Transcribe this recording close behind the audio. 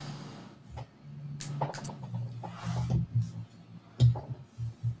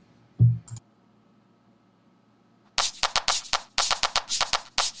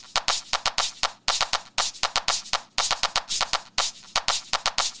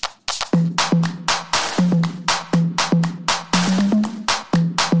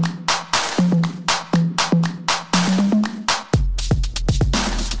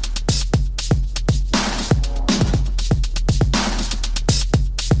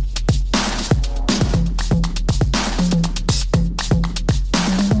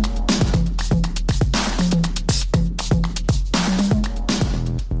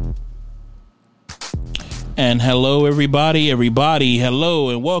And hello, everybody, hello,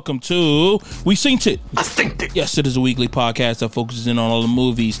 and welcome to We Synced It. I synced it. Yes, it is a weekly podcast that focuses in on all the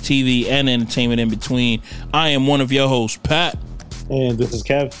movies, TV, and entertainment in between. I am one of your hosts, Pat. And this is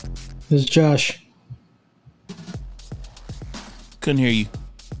Kev. This is Josh. Couldn't hear you.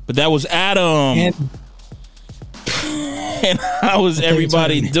 But that was Adam. And how is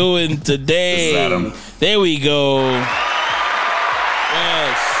everybody doing today? This is Adam. There we go.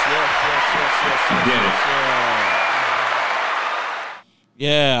 Yes.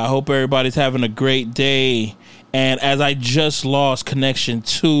 Yeah, I hope everybody's having a great day. And as I just lost connection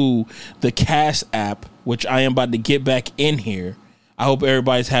to the Cast app, which I am about to get back in here, I hope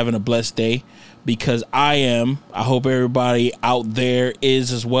everybody's having a blessed day because I am. I hope everybody out there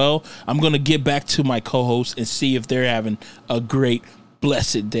is as well. I'm going to get back to my co-hosts and see if they're having a great,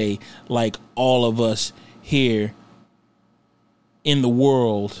 blessed day like all of us here in the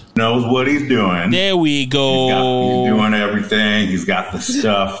world. Knows what he's doing. There we go. He's doing everything. He's got the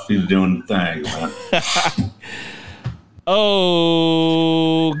stuff. He's doing the thing, man.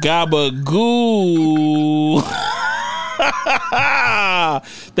 Oh, gabagoo.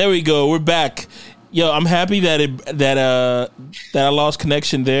 There we go. We're back. Yo, I'm happy that I lost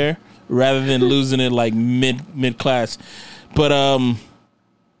connection there rather than losing it like mid class. But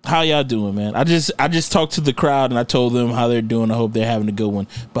how y'all doing, man? I just talked to the crowd and I told them how they're doing. I hope they're having a good one.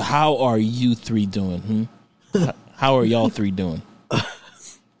 But how are you three doing? How are y'all three doing?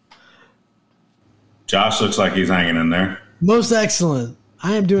 Josh looks like he's hanging in there. Most excellent.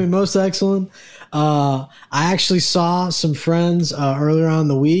 I am doing most excellent. I actually saw some friends earlier on in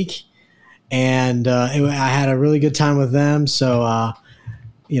the week, and I had a really good time with them. So,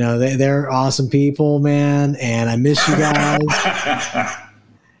 they're awesome people, man, and I miss you guys.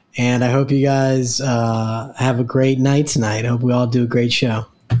 And I hope you guys have a great night tonight. I hope we all do a great show.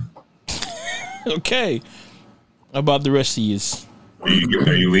 Okay. How about the rest of you? Are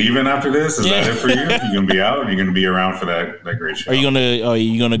you leaving after this? Is that it for you? You gonna be out? Or are you gonna be around for that great show? Are you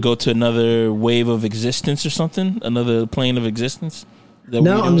gonna go to another wave of existence or something? Another plane of existence?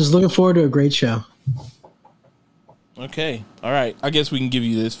 No, I'm just looking forward to a great show. Okay. All right. I guess we can give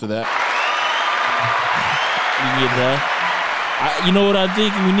you this for that. You get that. You know what I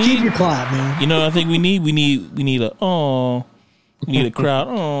think we need? Keep your clap, man. You know what I think we need? We need a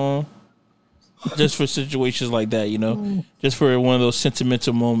crowd. Just for situations like that, just for one of those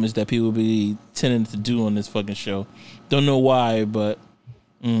sentimental moments that people be tending to do on this fucking show. Don't know why, but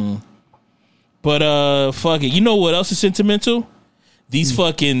fuck it. You know what else is sentimental? These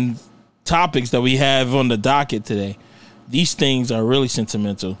fucking topics that we have on the docket today. These things are really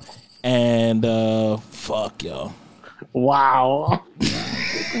sentimental, and fuck y'all. Wow.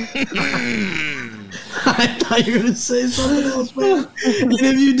 I thought you were going to say something else, man. And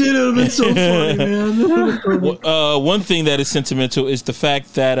if you did, it would have been so funny, man. One thing that is sentimental is the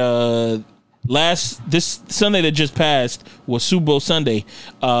fact that this Sunday that just passed was Super Bowl Sunday.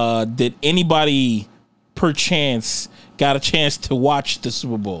 Did anybody perchance got a chance to watch the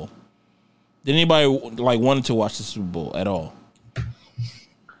Super Bowl? Did anybody wanted to watch the Super Bowl at all?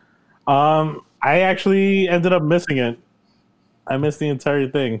 I actually ended up missing it. I missed the entire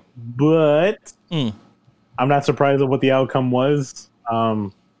thing, but I'm not surprised at what the outcome was. I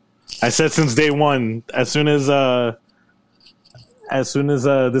said since day one, as soon as this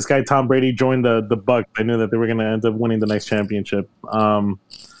guy Tom Brady joined the Bucs, I knew that they were going to end up winning the next championship.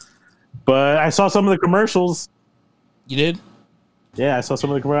 But I saw some of the commercials. You did? Yeah, I saw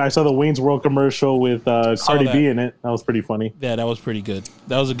some of the commercials. I saw the Wayne's World commercial with Cardi B in it. That was pretty funny. Yeah, that was pretty good.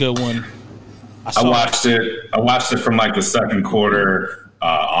 That was a good one. I watched it from like the second quarter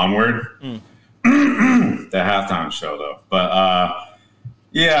onward. The halftime show though, but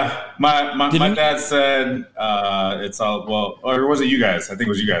yeah, my dad said it's all or was it you guys? I think it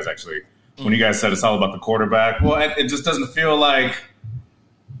was you guys actually when you guys said it's all about the quarterback. Well, it just doesn't feel like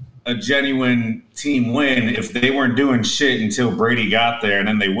a genuine team win if they weren't doing shit until Brady got there and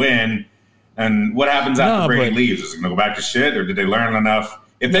then they win. And what happens after Brady leaves? Is it going to go back to shit, or did they learn enough?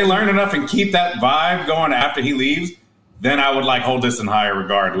 If they learn enough and keep that vibe going after he leaves, then I would hold this in higher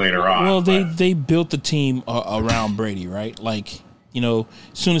regard later on. Well, they built the team around Brady, right? As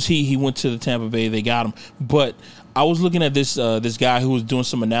soon as he went to the Tampa Bay, they got him. But I was looking at this guy who was doing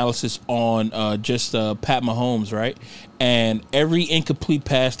some analysis on just Pat Mahomes, right? And every incomplete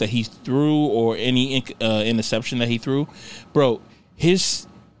pass that he threw or any interception that he threw, bro, it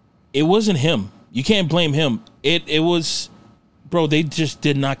wasn't him. You can't blame him. It was. Bro, they just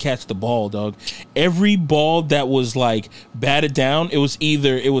did not catch the ball, dog. Every ball that was batted down, it was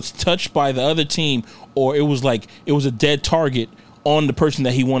touched by the other team or it was a dead target on the person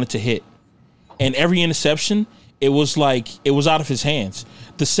that he wanted to hit. and every interception, it was out of his hands.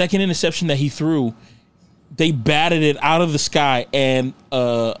 The second interception that he threw, they batted it out of the sky, and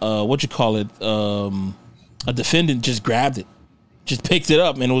a defendant just grabbed it, just picked it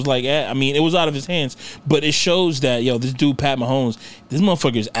up, and it was like, it was out of his hands. But it shows that this dude Pat Mahomes, this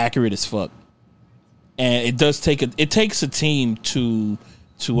motherfucker is accurate as fuck, and it takes a team to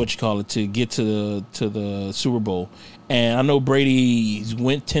get to the Super Bowl. And I know Brady's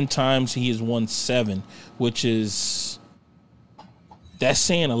went 10 times, he has won 7, which is. That's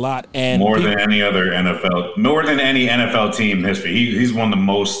saying a lot, and more than any NFL team in history. He's won the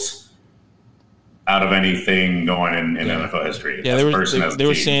most out of anything going in NFL history. Yeah, they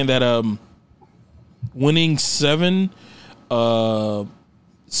were saying that winning 7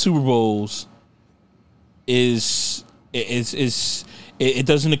 Super Bowls it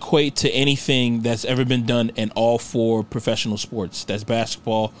doesn't equate to anything that's ever been done in all 4 professional sports. That's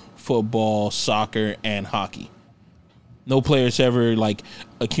basketball, football, soccer, and hockey. No players ever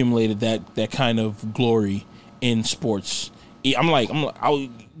accumulated that kind of glory in sports.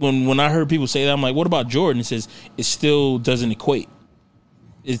 When I heard people say that, I'm like, what about Jordan? It says it still doesn't equate.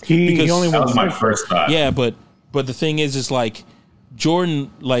 He only that was my first thought. Yeah, but the thing is Jordan,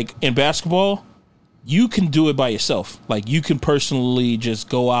 in basketball, you can do it by yourself. You can personally just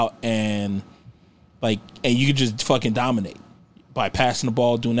go out and you can just fucking dominate by passing the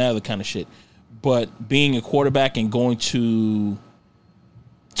ball, doing that other kind of shit. But being a quarterback and going to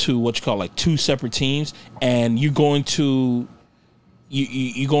 2 separate teams, and you going to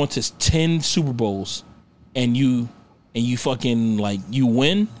 10 Super Bowls, and you fucking you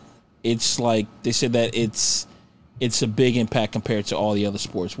win. It's they said that it's a big impact compared to all the other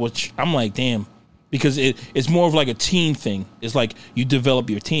sports, which I'm like, damn, because it's more of a team thing. It's you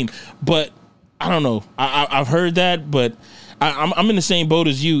develop your team, but I don't know. I've heard that, but. I'm in the same boat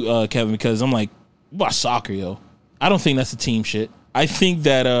as you, Kevin, because I'm like, what about soccer, yo? I don't think that's a team shit. I think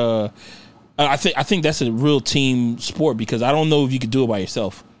that I think that's a real team sport, because I don't know if you could do it by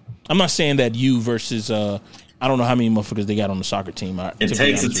yourself. I'm not saying that you versus I don't know how many motherfuckers they got on the soccer team. It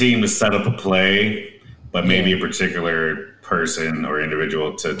takes a team to set up a play, but maybe a particular person or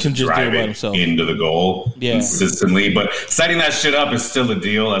individual to drive it into the goal consistently. But setting that shit up is still a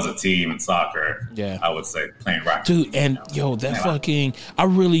deal as a team in soccer. Yeah, I would say playing right, dude. And I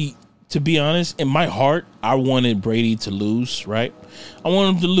really, to be honest, in my heart, I wanted Brady to lose. Right, I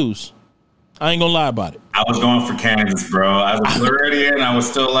wanted him to lose. I ain't gonna lie about it. I was going for Kansas, bro. I was Floridian. I was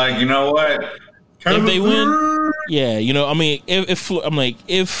still like, you know what? If they win,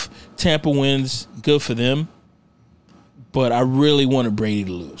 if Tampa wins, good for them. But I really wanted Brady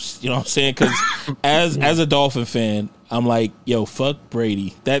to lose. You know what I'm saying? Because as a Dolphin fan, I'm like, yo, fuck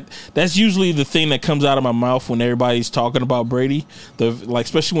Brady. That's usually the thing that comes out of my mouth when everybody's talking about Brady.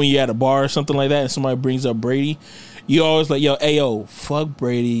 Especially when you're at a bar or something like that, and somebody brings up Brady, you always like, yo, fuck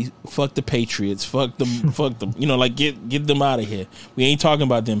Brady, fuck the Patriots, fuck them, get them out of here. We ain't talking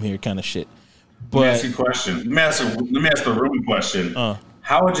about them here, kind of shit. But let me ask you a question. Let me ask the room question.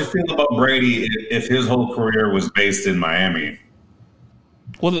 How would you feel about Brady if his whole career was based in Miami?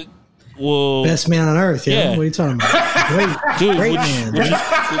 Well, best man on earth. Yeah. What are you talking about? Great man. It's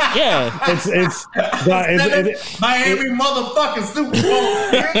Miami motherfucking Super Bowl.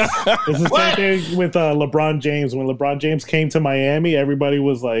 It's the same thing with LeBron James. When LeBron James came to Miami, everybody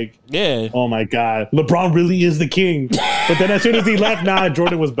was like, "Yeah, oh my god, LeBron really is the king." But then as soon as he left,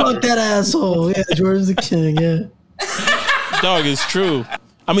 Jordan was better. Fuck that asshole. Yeah, Jordan's the king. Yeah, dog, it's true.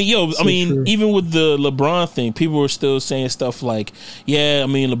 I mean, true. Even with the LeBron thing, people were still saying stuff like, yeah,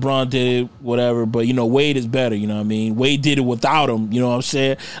 LeBron did it, whatever, but, Wade is better, you know what I mean? Wade did it without him, you know what I'm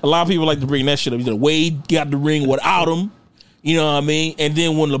saying? A lot of people like to bring that shit up. Wade got the ring without him, you know what I mean? And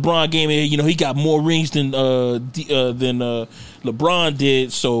then when LeBron came in, he got more rings than LeBron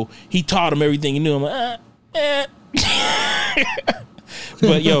did, so he taught him everything he knew. I'm like,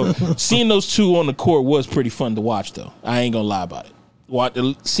 But, seeing those two on the court was pretty fun to watch, though. I ain't gonna lie about it.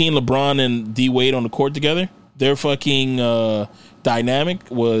 Seeing LeBron and D Wade on the court together, their fucking dynamic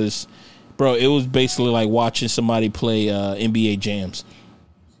was, bro, it was basically like watching somebody play NBA jams.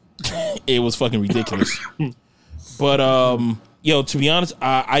 It was fucking ridiculous. But to be honest,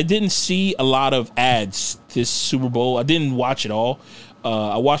 I didn't see a lot of ads this Super Bowl. I didn't watch it all.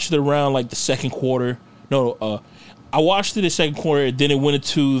 I watched it around like the second quarter. I watched it the second quarter. Then it went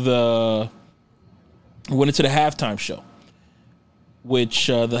into the halftime show. Which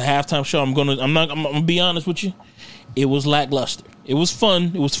the halftime show, I'm gonna be honest with you, it was lackluster. It was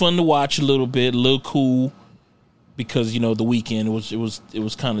fun. It was fun to watch a little bit, a little cool, because the weekend it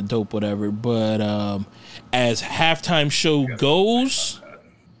was kind of dope, whatever. But as halftime show goes,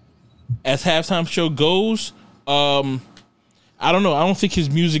 as halftime show goes, I don't know. I don't think his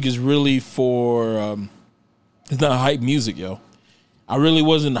music is really for. It's not hype music, yo. I really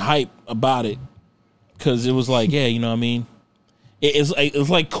wasn't hype about it because it was like, yeah, you know what I mean. It's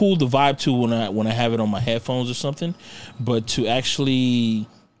like cool to vibe to when I have it on my headphones or something, but to actually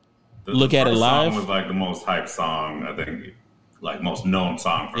look at it live. Song was like the most hype song, I think, like most known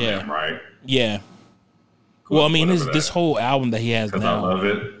song from him, right? Yeah. Cool, well, I mean, this whole album that he has now. I love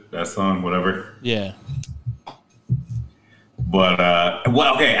it. That song, whatever. Yeah. But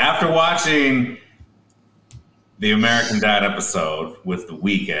okay. After watching the American Dad episode with The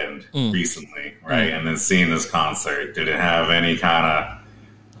Weeknd recently, right? And then seeing this concert, did it have any kind of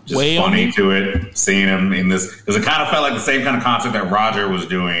just funny to it? Seeing him in this, because it kind of felt like the same kind of concert that Roger was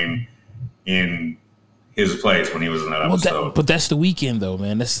doing in his place when he was in that episode. But that's The Weeknd, though,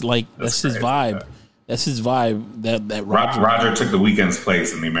 man. That's his vibe. Yeah. That's his vibe. That Roger took The Weeknd's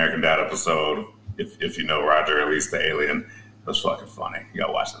place in the American Dad episode. If you know Roger, at least the alien. That's fucking funny. You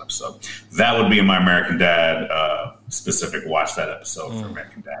gotta watch that episode. That would be in my American Dad specific. Watch that episode for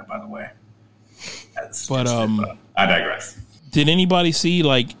American Dad, by the way. But I digress. Did anybody see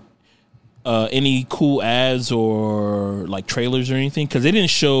like any cool ads or like trailers or anything? Because they didn't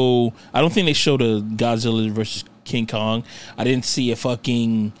show. I don't think they showed a Godzilla versus King Kong. I didn't see a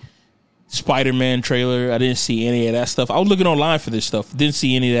fucking Spider-Man trailer. I didn't see any of that stuff. I was looking online for this stuff. Didn't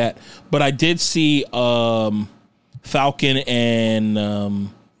see any of that. But I did see Falcon and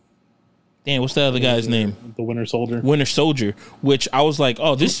what's the other guy's name? The Winter Soldier. Winter Soldier, which I was like,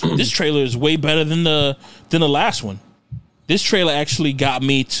 oh, this trailer is way better than the last one. This trailer actually got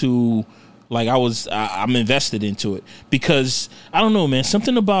me to like I'm invested into it because I don't know, man,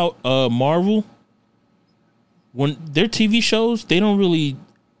 something about Marvel when their TV shows, they don't really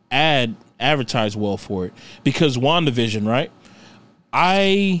advertise well for it because WandaVision, right?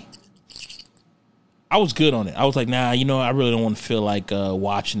 I was good on it. I was like, nah, I really don't want to feel like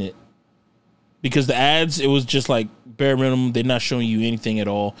watching it. Because the ads, it was just like bare minimum. They're not showing you anything at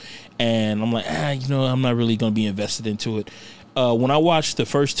all. And I'm like, I'm not really going to be invested into it. When I watched the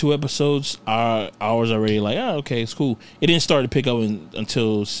first 2 episodes, I was already like, okay, it's cool. It didn't start to pick up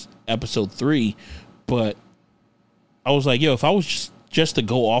until episode 3. But I was like, yo, if I was just to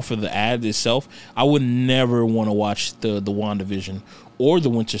go off of the ad itself, I would never want to watch the WandaVision or the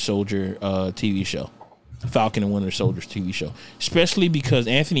Winter Soldier TV show. Falcon and Winter Soldier's TV show, especially because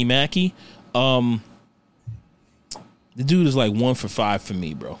Anthony Mackie, the dude is like 1 for 5 for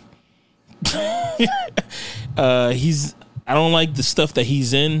me, bro. I don't like the stuff that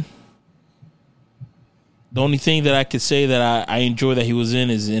he's in. The only thing that I could say that I enjoy that he was in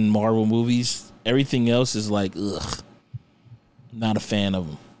is in Marvel movies. Everything else is like, ugh, not a fan of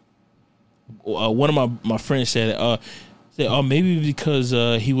him. One of my friends said, maybe because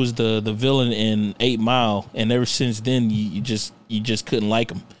he was the villain in 8 Mile, and ever since then you just couldn't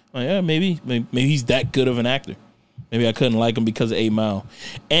like him. Like, yeah, maybe he's that good of an actor. Maybe I couldn't like him because of 8 Mile.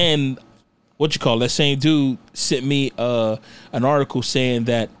 And that same dude sent me an article saying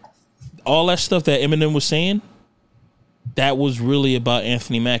that all that stuff that Eminem was saying, that was really about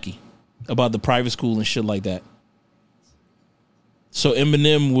Anthony Mackie, about the private school and shit like that. So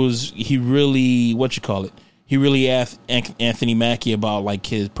Eminem he really asked Anthony Mackie about like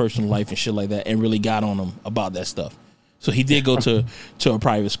his personal life and shit like that, and really got on him about that stuff. So he did go to a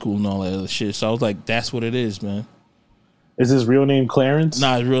private school and all that other shit. So I was like, that's what it is, man. Is his real name Clarence?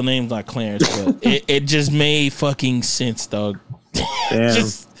 Nah, his real name's not Clarence, but it just made fucking sense, dog. Damn.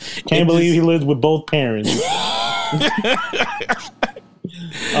 Can't believe he lived with both parents.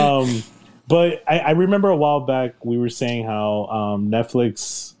 But I remember a while back we were saying how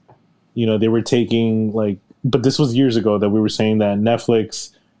Netflix, they were taking but this was years ago that we were saying that Netflix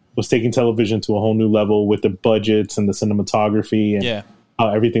was taking television to a whole new level with the budgets and the cinematography and how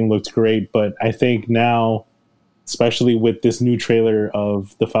everything looked great. But I think now, especially with this new trailer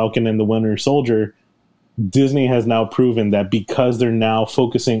of The Falcon and the Winter Soldier, Disney has now proven that because they're now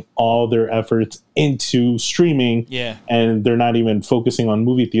focusing all their efforts into streaming and they're not even focusing on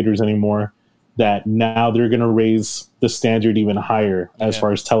movie theaters anymore, that now they're going to raise the standard even higher as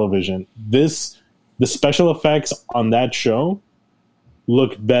far as television. The special effects on that show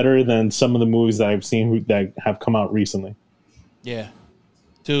look better than some of the movies that I've seen that have come out recently. Yeah.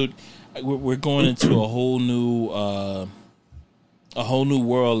 Dude, we're going into a whole new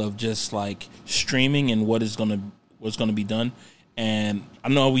world of just like streaming and what's going to be done. And I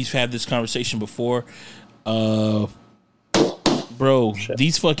know we've had this conversation before. Bro,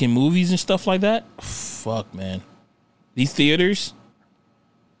 these fucking movies and stuff like that, fuck, man. These theaters,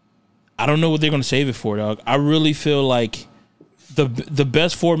 I don't know what they're going to save it for, dog. I really feel like the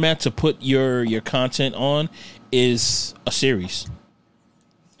best format to put your content on is a series.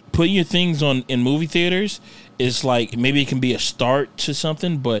 Putting your things on in movie theaters is like, maybe it can be a start to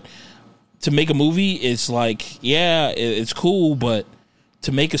something, but to make a movie, it's like, yeah, it's cool, but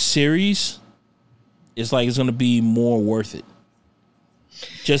to make a series, it's like it's going to be more worth it.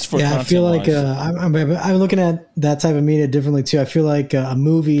 Just for I feel like I'm looking at that type of media differently too. I feel like a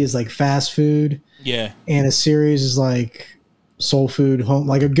movie is like fast food, and a series is like soul food, home,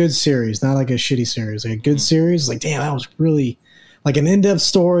 like a good series, not like a shitty series. Like a good series, like, damn, that was really like an in-depth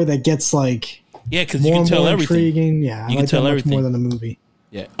story that gets like because you can tell everything. Intriguing. Yeah, you can tell everything more than a movie.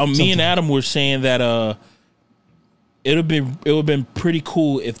 Yeah, me and Adam were saying that it would have been pretty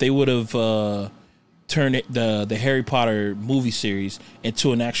cool if they would have turn the Harry Potter movie series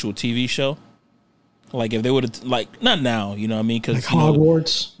into an actual TV show. Like if they would have, like, not now, you know what I mean? Cause, like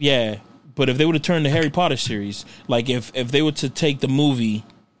Hogwarts. But if they would have turned the Harry Potter series, like if they were to take the movie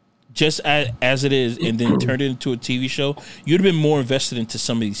just as it is and then turn it into a TV show, you'd have been more invested into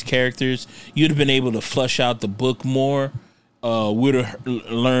some of these characters. You'd have been able to flesh out the book more. We'd have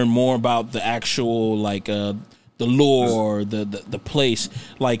learned more about the actual, like, the lore, the place.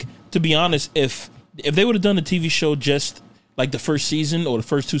 Like, to be honest, if they would have done a TV show just like the first season or the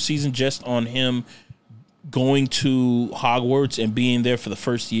first 2 seasons just on him going to Hogwarts and being there for the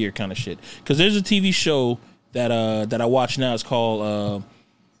first year kind of shit. Because there's a TV show that I watch now. It's called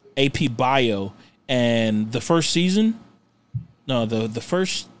AP Bio. And the first season, the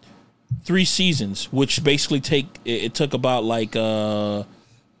first 3 seasons, which basically took about like a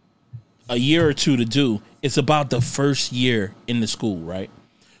year or 2 to do. It's about the first year in the school, right?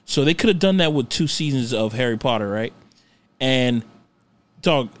 So they could have done that with 2 seasons of Harry Potter, right? And,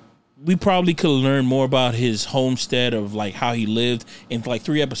 dog, we probably could have learned more about his homestead, of like how he lived, in like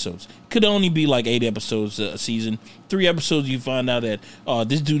 3 episodes. Could only be like 8 episodes a season. 3 episodes, you find out that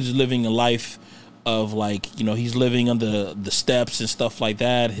this dude is living a life of, like, you know, he's living under the steps and stuff like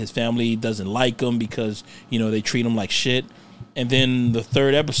that. His family doesn't like him because, you know, they treat him like shit. And then the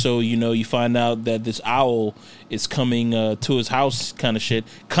 3rd episode, you know, you find out that this owl is coming to his house, kind of shit,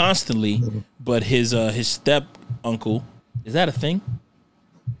 constantly. But his step uncle, is that a thing?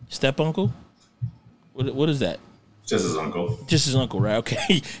 Step uncle? What is that? Just his uncle. Just his uncle, right?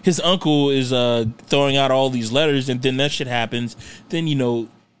 Okay. His uncle is throwing out all these letters, and then that shit happens. Then, you know,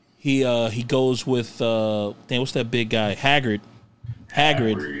 he goes with what's that big guy? Hagrid.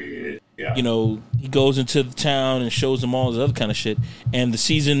 Yeah. You know, he goes into the town and shows them all this other kind of shit. And the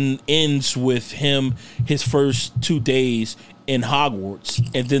season ends with him, his first 2 days in Hogwarts.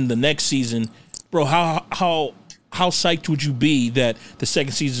 And then the next season, bro, how psyched would you be that the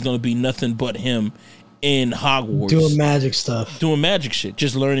second season is going to be nothing but him in Hogwarts? Doing magic stuff. Doing magic shit.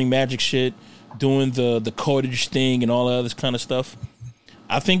 Just learning magic shit. Doing the Quidditch thing and all that other kind of stuff.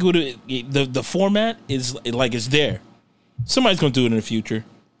 I think the format is, like, it's there. Somebody's going to do it in the future.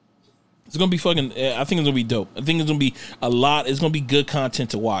 It's going to be fucking, I think it's going to be dope. I think it's going to be a lot. It's going to be good content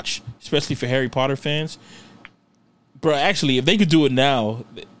to watch, especially for Harry Potter fans. Bro, actually, if they could do it now,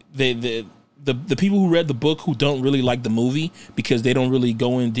 the people who read the book who don't really like the movie because they don't really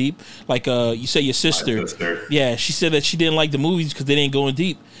go in deep, like you say your sister. Yeah, she said that she didn't like the movies because they didn't go in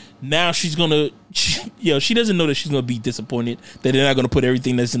deep. Now she's gonna, she doesn't know that she's gonna be disappointed that they're not gonna put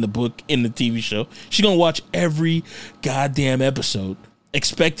everything that's in the book in the TV show. She's gonna watch every goddamn episode,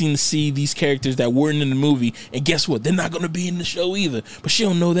 expecting to see these characters that weren't in the movie, and guess what? They're not gonna be in the show either. But she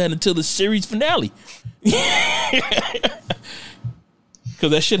don't know that until the series finale.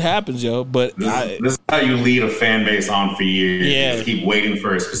 Because that shit happens, yo. But this is how you lead a fan base on for years. Yeah. You just keep waiting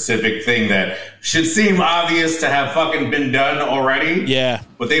for a specific thing that should seem obvious to have fucking been done already. Yeah.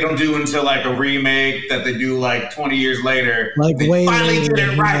 But they don't do until like a remake that they do like 20 years later. Like they way finally later, did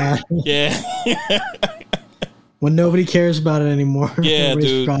it right. Yeah. When nobody cares about it anymore. Yeah,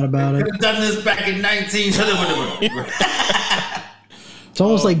 dude. Forgot about it. Could have done this back in 19. It's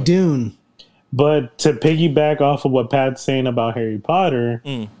almost like Dune. But to piggyback off of what Pat's saying about Harry Potter,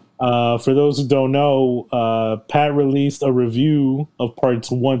 for those who don't know, Pat released a review of parts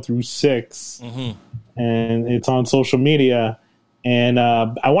 1 through 6, and it's on social media. And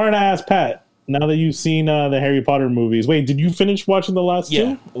I wanted to ask Pat, now that you've seen the Harry Potter movies, wait, did you finish watching the last two?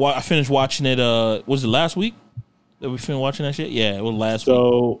 Yeah, well, I finished watching it. Was it last week that we finished watching that shit? Yeah, it was last week.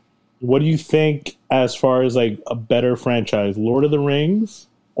 So, what do you think as far as like a better franchise, Lord of the Rings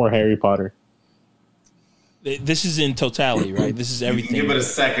or Harry Potter? This is in totality, right? This is everything. Give it a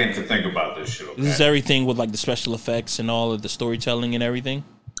second to think about this shit. Okay? This is everything with like the special effects and all of the storytelling and everything.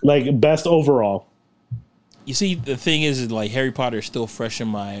 Like best overall. You see, the thing is like Harry Potter is still fresh in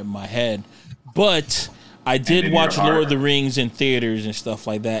my head, but I did watch Lord of the Rings in theaters and stuff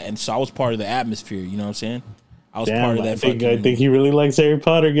like that, and so I was part of the atmosphere. You know what I'm saying? I was part of that. I think he really likes Harry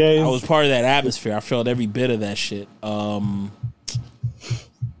Potter, guys. I was part of that atmosphere. I felt every bit of that shit. The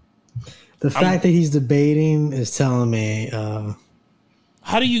fact that he's debating is telling me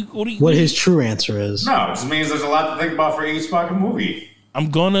what his true answer is. No, it just means there's a lot to think about for each fucking movie. I'm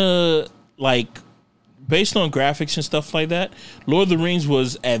gonna based on graphics and stuff like that, Lord of the Rings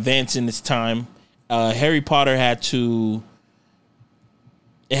was advanced in its time. Harry Potter had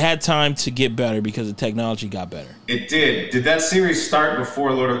time to get better because the technology got better. It did. Did that series start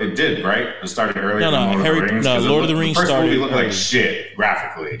before Lord of? It did, right? It started earlier. No, Lord of the Rings the first started. Movie looked like shit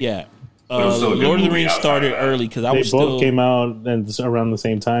graphically. Yeah, Lord of the Rings started early because I was still. They both came out around the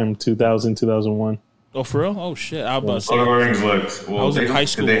same time, 2000, 2001. Oh, for real? Oh, shit. I was about to say. Lord of the Rings looked. Well, I was in high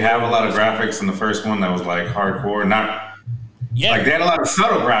school. Did they have a lot of graphics in the first one that was like hardcore? Not. Yeah. Like they had a lot of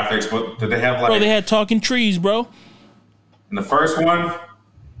subtle graphics, but did they have like? Bro, they had talking trees, bro. In the first one.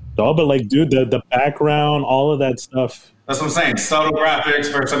 Oh, but like, dude, the background, all of that stuff. That's what I'm saying. Subtle graphics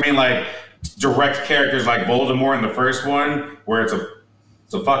versus, I mean, like direct characters like Voldemort in the first one, where it's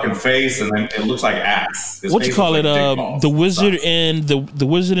a fucking face and then it looks like ass. What you call it? The wizard and the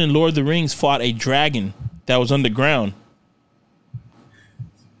wizard in Lord of the Rings fought a dragon that was underground.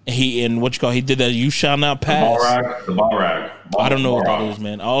 He did that. You shall not pass. The Balrog. I don't know what that is,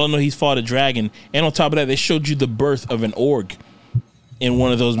 man. All I know, he's fought a dragon, and on top of that, they showed you the birth of an orc in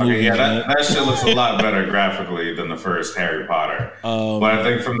one of those movies. Yeah, that shit looks a lot better graphically than the first Harry Potter. But I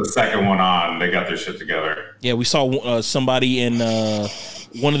think from the second one on, they got their shit together. Yeah, we saw somebody in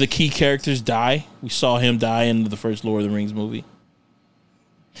one of the key characters die. We saw him die in the first Lord of the Rings movie.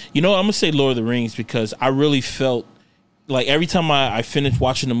 You know, I'm gonna say Lord of the Rings because I really felt like every time I finished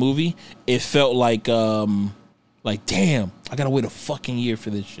watching the movie, it felt like damn, I gotta wait a fucking year for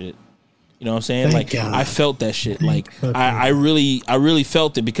this shit. You know what I'm saying? Thank God. I felt that shit. I really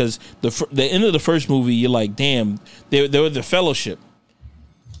felt it because the end of the first movie, you're like, damn, they were the Fellowship,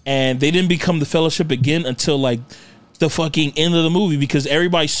 and they didn't become the Fellowship again until like the fucking end of the movie because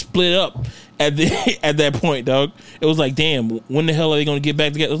everybody split up at that point, dog. It was like, damn, when the hell are they gonna get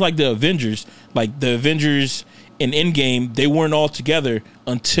back together? It was like the Avengers, in Endgame, they weren't all together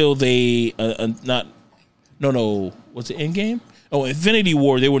until they was it Endgame? Oh, Infinity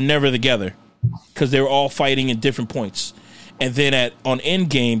War, they were never together because they were all fighting at different points. And then on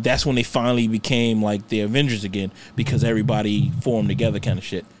Endgame, that's when they finally became like the Avengers again because everybody formed together kind of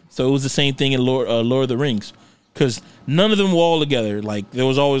shit. So it was the same thing in Lord of the Rings because none of them were all together. Like there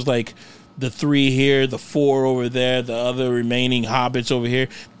was always like the 3 here, the 4 over there, the other remaining hobbits over here.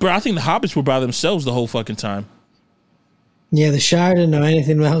 Bro, I think the hobbits were by themselves the whole fucking time. Yeah, the Shire didn't know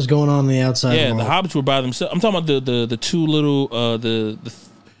anything about what was going on the outside. Yeah, world. the hobbits were by themselves. I'm talking about the two little the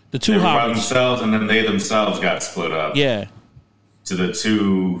two hobbits by themselves, and then they themselves got split up. Yeah, to the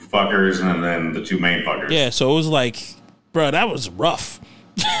 2 fuckers, and then the 2 main fuckers. Yeah, so it was like, bro, that was rough.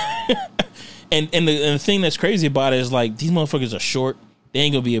 and the thing that's crazy about it is like these motherfuckers are short. They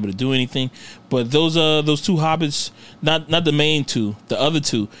ain't gonna be able to do anything. But those 2 hobbits, not the main 2, the other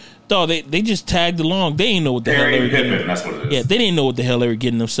 2. Dog, they just tagged along. They ain't know what the hell they were getting. That's what it is. Yeah, they didn't know what the hell they were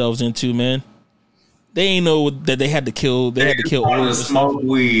getting themselves into, man. They ain't know that they had to kill. They had to kill. To smoke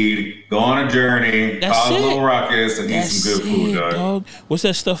weed, go on a journey, cause a little ruckus, and eat some good food, dog. What's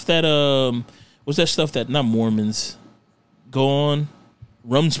that stuff that not Mormons go on?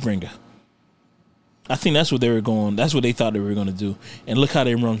 Rumspringa. I think that's what they were going. That's what they thought they were going to do. And look how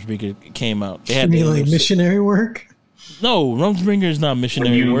their Rumspringa came out. They had like missionary work. No, Rumspringa is not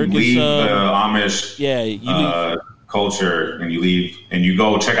missionary work. When you leave the Amish culture and you leave and you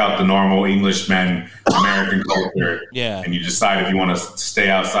go check out the normal Englishman American culture, and you decide if you want to stay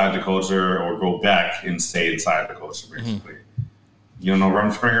outside the culture or go back and stay inside the culture, basically. You don't know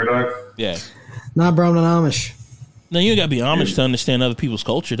Rumspringa, dog? Yeah. Not bro, not Amish. No, you gotta be Amish to understand other people's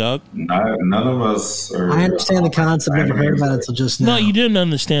culture, dog. None of us are. I understand the concept. I've never heard about it until just now. No, you didn't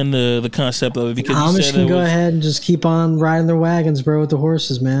understand the concept of it because Amish can go ahead and just keep on riding their wagons, bro, with the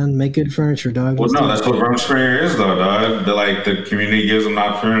horses, man. Make good furniture, dog. Well, no, that's what Rumspringa is, though, dog. The community gives them an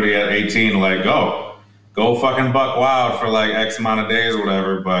opportunity at 18 to, like, go fucking buck wild for, like, X amount of days or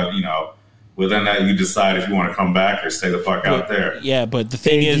whatever, but, you know, within that, you decide if you want to come back or stay the fuck out there. Yeah, but the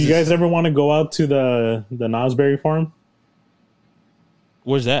thing is... Do you guys ever want to go out to the Nosberry Farm?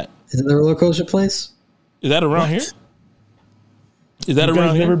 Where's that? Is it the roller coaster place? Is that around here? Is that you around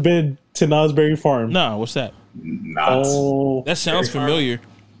guys here? Never been to Nosberry Farm? No, what's that? That sounds familiar.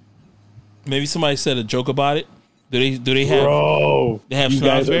 Maybe somebody said a joke about it. Do they have? Bro, they have you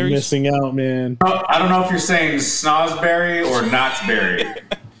guys are Snosberries? missing out, man. I don't know if you're saying Snosberry or Knott's Berry.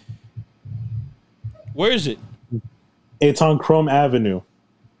 Where is it? It's on Chrome Avenue.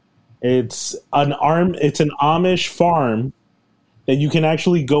 It's an Amish farm that you can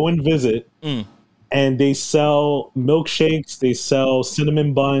actually go and visit. And they sell milkshakes, they sell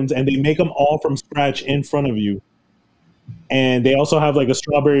cinnamon buns, and they make them all from scratch in front of you. And they also have like a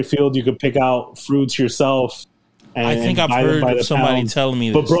strawberry field. You could pick out fruits yourself. And I think I've heard of somebody telling me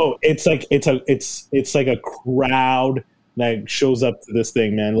this. But bro, it's like a crowd that shows up to this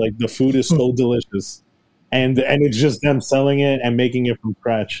thing, man. Like the food is so delicious, and it's just them selling it and making it from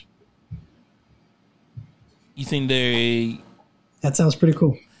scratch. You think that sounds pretty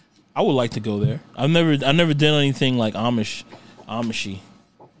cool. I would like to go there. I never did anything like Amishy.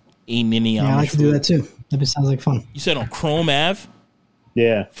 Eating any Amish I like to do that too. That sounds like fun. You said on Chrome Ave?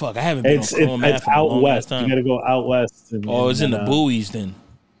 Yeah. Fuck, I haven't been on Chrome Ave it's out west. You gotta go out west. It's in the buoys then.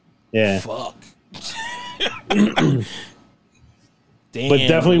 Yeah. Fuck. Damn. But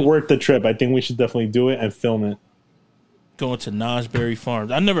definitely worth the trip. I think we should definitely do it and film it. Going to Nosberry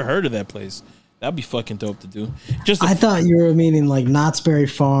Farms. I never heard of that place. That'd be fucking dope to do. I thought you were meaning like Knott's Berry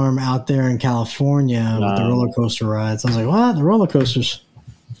Farm out there in California with the roller coaster rides. I was like, what? The roller coasters?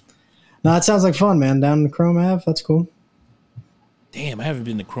 No, it sounds like fun, man. Down in Chrome Ave, that's cool. Damn, I haven't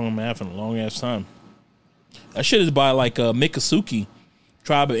been to Chrome Ave in a long ass time. That shit is by like Miccosukee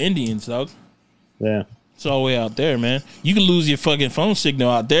tribe of Indians, dog. Yeah. It's all the way out there, man. You can lose your fucking phone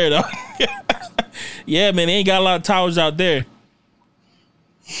signal out there, though. Yeah, man, they ain't got a lot of towers out there.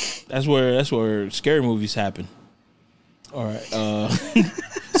 That's where scary movies happen. All right.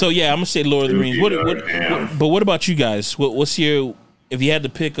 So yeah, I'm gonna say Lord of the Rings. But what about you guys? What's your, if you had to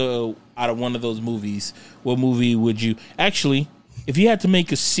pick out of one of those movies, what movie would you actually? If you had to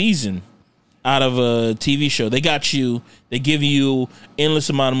make a season out of a TV show, they give you endless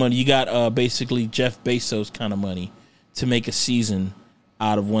amount of money. You got basically Jeff Bezos kind of money to make a season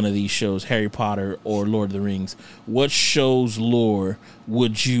out of one of these shows, Harry Potter or Lord of the Rings. What show's lore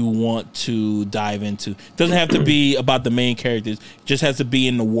would you want to dive into? Doesn't have to be about the main characters, just has to be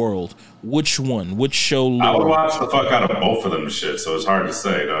in the world. Which one? Which show lore? I would watch the fuck out of both of them shit, so it's hard to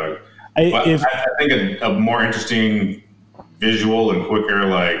say, dog. I think a more interesting visual and quicker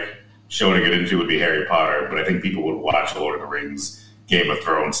like show to get into would be Harry Potter, but I think people would watch Lord of the Rings, Game of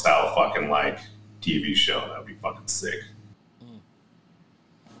Thrones style fucking like TV show. That would be fucking sick.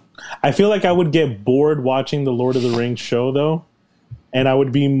 I feel like I would get bored watching the Lord of the Rings show, though, and I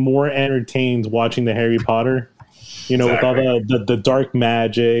would be more entertained watching the Harry Potter, with all the dark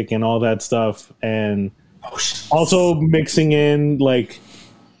magic and all that stuff, and also mixing in, like,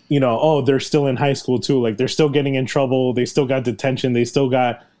 they're still in high school, too. Like, they're still getting in trouble. They still got detention. They still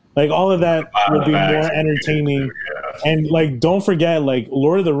got, like, all of that would be more entertaining. And, like, don't forget, like,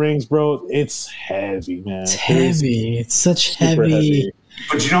 Lord of the Rings, bro, it's heavy, man. It's heavy. It's such heavy.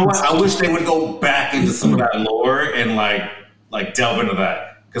 But you know what? I wish they would go back into some of that lore and like delve into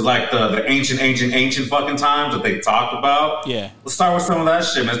that. Because like the ancient fucking times that they talk about. Yeah. Let's start with some of that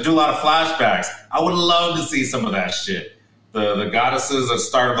shit. Let's do a lot of flashbacks. I would love to see some of that shit. The goddesses that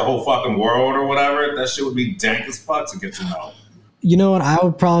started the whole fucking world or whatever. That shit would be dank as fuck to get to know. You know what? I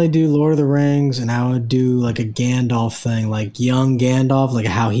would probably do Lord of the Rings, and I would do like a Gandalf thing, like young Gandalf, like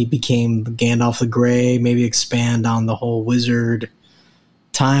how he became Gandalf the Grey. Maybe expand on the whole wizard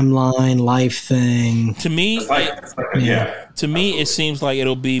timeline life thing. To me, to me, it seems like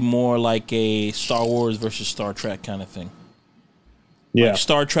it'll be more like a Star Wars versus Star Trek kind of thing. Yeah, like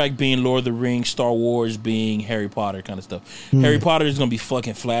Star Trek being Lord of the Rings, Star Wars being Harry Potter kind of stuff. Harry Potter is gonna be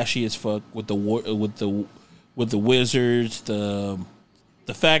fucking flashy as fuck with the wizards. The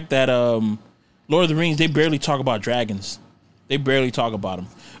fact that Lord of the Rings, they barely talk about dragons. They barely talk about them,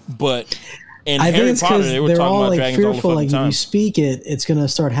 but. And I Harry think it's Potter, because they were they're talking all about like dragons fearful, all the like time. if you speak it, it's gonna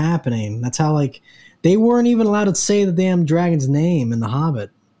start happening. That's how like they weren't even allowed to say the damn dragon's name in The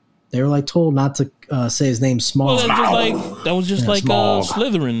Hobbit. They were like told not to say his name. Small. Well, that was just like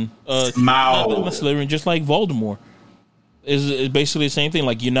Slytherin. Not Slytherin, just like Voldemort. Is basically the same thing.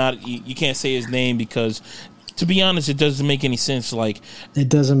 Like you can't say his name because. To be honest, it doesn't make any sense. Like it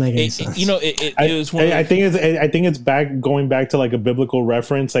doesn't make any sense. It was one. I think it's going back to like a biblical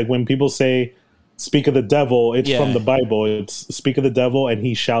reference. Like when people say "speak of the devil," it's from the Bible. It's "speak of the devil, and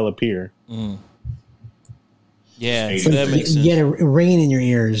he shall appear." Mm. Yeah, so that makes sense. You get a ring in your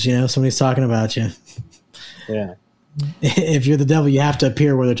ears. Somebody's talking about you. Yeah. If you're the devil, you have to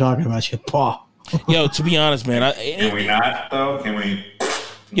appear where they're talking about you. Paul. Yo, to be honest, man, can we not though? Can we?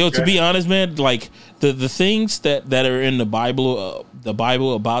 Yo, to be honest, man, like the things that are in the Bible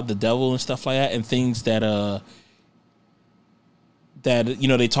about the devil and stuff like that, and things that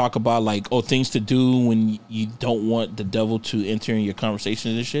they talk about, like things to do when you don't want the devil to enter in your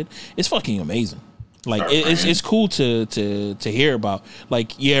conversations and shit. It's fucking amazing. Like it's cool to hear about.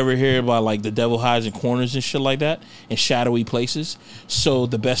 Like, you ever hear about like the devil hides in corners and shit like that, in shadowy places? So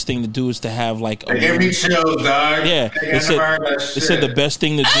the best thing to do is to have like they gave me chills, dog. Yeah, they said the best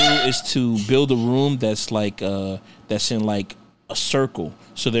thing to do is to build a room that's like that's in like a circle,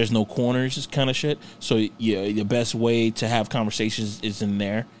 so there's no corners, this kind of shit. So yeah, the best way to have conversations is in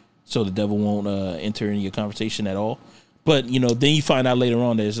there, so the devil won't enter in your conversation at all. But then you find out later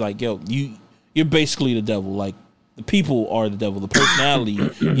on that it's like, yo, you're basically the devil. Like, the people are the devil. The personality,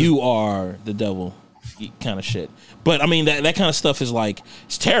 you are the devil, kind of shit. But I mean, that kind of stuff is like,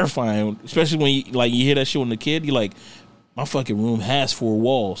 it's terrifying, especially when you hear that shit when a kid. You're like, my fucking room has 4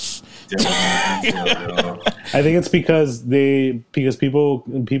 walls. I think it's because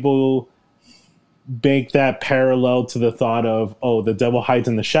people make that parallel to the thought of, the devil hides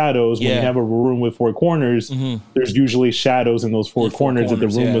in the shadows. When you have a room with 4 corners, there's usually shadows in those 4 corners. If the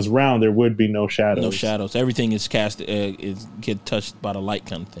room was round, there would be no shadows. No shadows. Everything is cast, get touched by the light,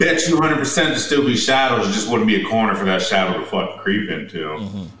 kind of thing. Bet you 100% there still be shadows. It just wouldn't be a corner for that shadow to fucking creep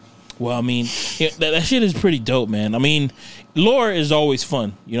into. Well, I mean, that shit is pretty dope, man. I mean, lore is always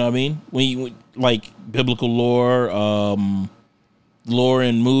fun. You know what I mean? When you like biblical lore, lore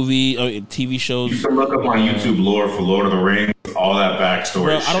in movie, TV shows. You can look up on YouTube lore for Lord of the Rings, all that backstory.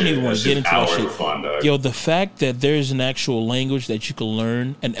 Bro, I don't even want to get into that shit. Fun, yo, the fact that there's an actual language that you can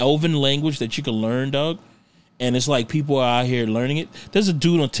learn, an elven language that you can learn, dog, and it's like people are out here learning it. There's a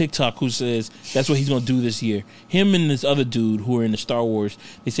dude on TikTok who says that's what he's going to do this year. Him and this other dude who are in the Star Wars,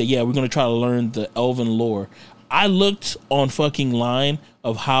 they say, yeah, we're going to try to learn the elven lore. I looked on fucking line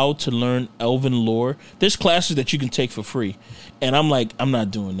of how to learn elven lore. There's classes that you can take for free. And I'm like, I'm not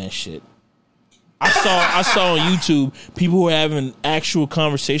doing that shit. I saw on YouTube people who are having actual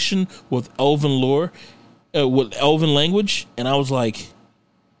conversation with elven lore, with elven language, and I was like,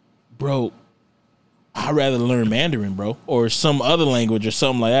 bro, I'd rather learn Mandarin, bro, or some other language or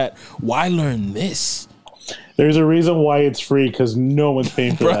something like that. Why learn this? There's a reason why it's free, because no one's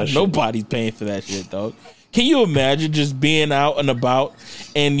paying for that shit. Nobody's paying for that shit, dog. Can you imagine just being out and about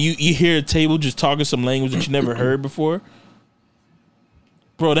and you hear a table just talking some language that you never heard before?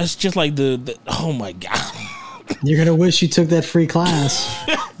 Bro, that's just like the oh my God. You're going to wish you took that free class.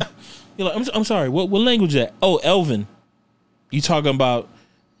 You're like, I'm sorry, what language is that? Oh, Elven. You talking about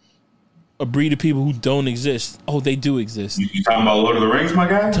a breed of people who don't exist. Oh, they do exist. You talking about Lord of the Rings, my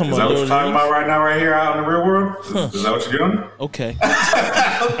guy? Is that what you're talking about right now, right here out in the real world? Is that what you're doing? Okay. All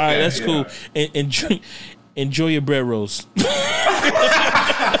right, that's cool. Enjoy your bread rolls.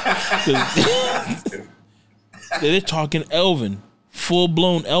 They're talking Elven.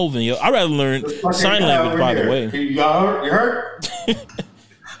 Full-blown Elven. Yo, I'd rather learn sign language, by the way. You hurt?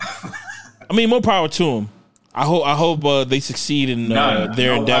 I mean, more power to them. I hope they succeed in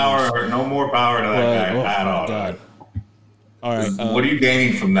their endeavors. No more power to that guy at all. God. All right. What are you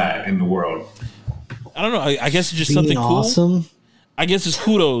gaining from that in the world? I don't know. I guess it's just something cool. Awesome. I guess it's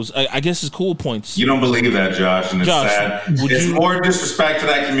kudos. I guess it's cool points. You don't believe that, Josh, and it's sad. It's more disrespect to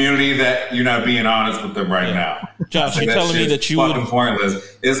that community that you're not being honest with them right now. Josh, you're telling me that you fucking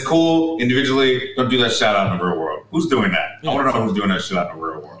pointless. It's cool individually. Don't do that shit out in the real world. Who's doing that? Yeah. I want to know who's doing that shit out in the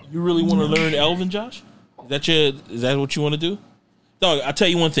real world. You really want to learn Elven, Josh? Is that what you want to do? Dog, I'll tell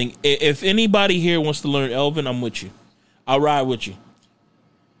you one thing. If anybody here wants to learn Elven, I'm with you. I'll ride with you.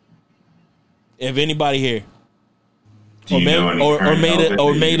 If anybody here. Or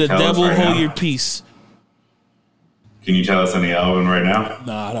made a devil hold your peace. Can you tell us any Elven right now?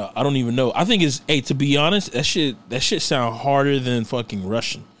 Nah, I don't even know. I think it's to be honest, that shit sound harder than fucking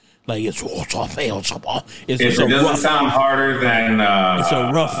Russian. Like it doesn't sound harder than it's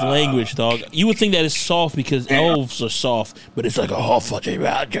a rough language, dog. You would think that it's soft because elves are soft, but it's like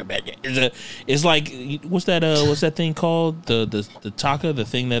it's like what's that thing called? The taka, the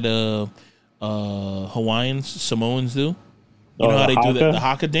thing that Hawaiians, Samoans do. You know how they do the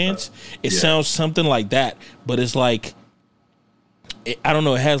haka dance? It sounds something like that, but it's like I don't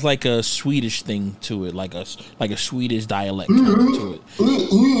know. It has like a Swedish thing to it, like a Swedish dialect to it.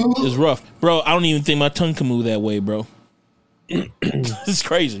 It's rough, bro. I don't even think my tongue can move that way, bro. It's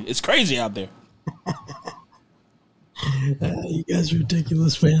crazy. It's crazy out there. You guys are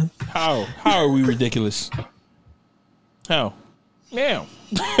ridiculous, man. How are we ridiculous? How? Yeah.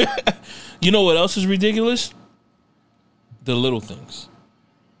 You know what else is ridiculous? The little things.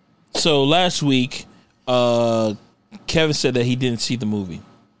 So last week, Kevin said that he didn't see the movie.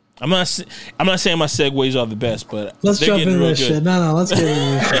 I'm not saying my segues are the best, but let's jump into this shit. No, let's get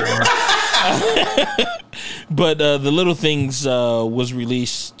into this shit. But The Little Things was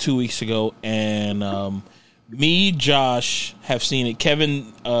released 2 weeks ago, and Me, Josh have seen it.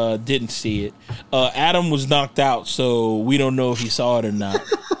 Kevin didn't see it. Adam was knocked out, so we don't know if he saw it or not.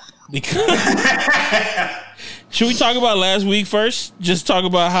 Because should we talk about last week first? Just talk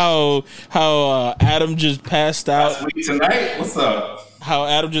about how Adam just passed out. Last week tonight? What's up? How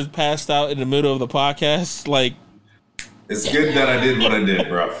Adam just passed out in the middle of the podcast. Like, it's good that I did what I did,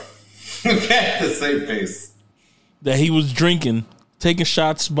 bro. Okay, the same face. That he was drinking, taking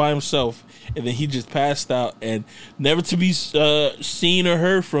shots by himself, and then he just passed out and never to be seen or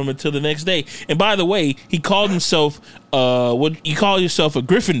heard from until the next day. And by the way, he called himself what you call yourself a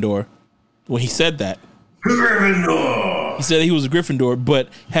Gryffindor when he said that. Gryffindor. He said he was a Gryffindor. But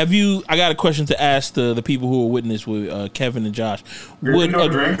have you? I got a question to ask the people who were witness with Kevin and Josh. Would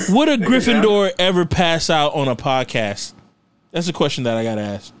a Gryffindor ever pass out on a podcast? That's a question that I got to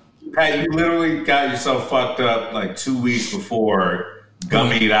ask. Pat, you literally got yourself fucked up like 2 weeks before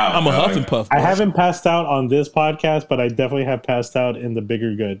gummied out. I'm a huff and puff. I haven't passed out on this podcast, but I definitely have passed out in the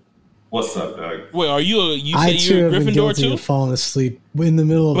bigger good. What's up, Doug? Wait, are you you're a have been Gryffindor guilty too? of falling asleep in the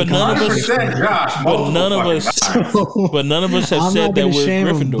middle of But a none of conversation. us, Josh, but none of us, but none of us have I'm said not that going to we're shame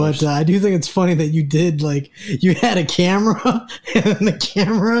him, Gryffindors. but I do think it's funny that you did, like, you had a camera, and then the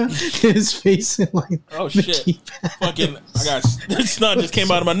camera is facing, like, Oh the shit! keypad. Fucking, I got snot just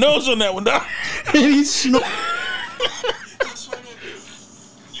came out of my nose on that one. Dog. And he's snor-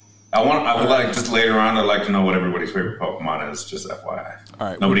 I would like just later on. I'd like to know what everybody's favorite Pokemon is. Just FYI. All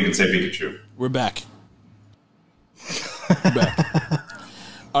right, Nobody can say Pikachu. we're back. We're back.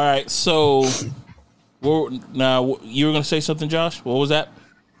 All right, so now you were gonna say something, Josh. What was that?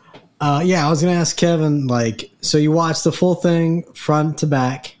 yeah, I was going to ask Kevin, like, so you watched the full thing front to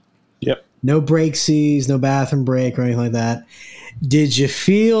back, Yep. no breaksies, no bathroom break or anything like that. Did you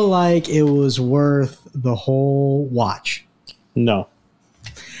feel like it was worth the whole watch? No.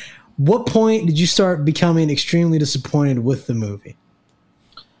 What point did you start becoming extremely disappointed with the movie?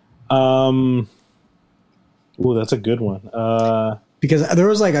 Oh, that's a good one. Because there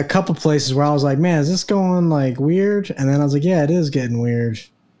was like a couple places where I was like, man, is this going like weird? And then I was like, yeah, it is getting weird.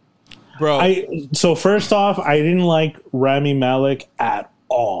 Bro, So first off, I didn't like Rami Malek at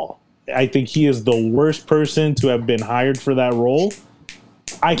all. I think he is the worst person to have been hired for that role.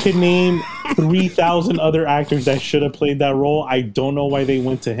 I could name 3,000 other actors that should have played that role. I don't know why they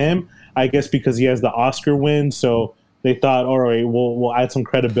went to him. I guess because he has the Oscar win, so they thought, all right, we'll add some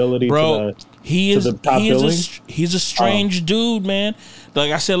credibility bro, to the top billing. He's a strange dude, man.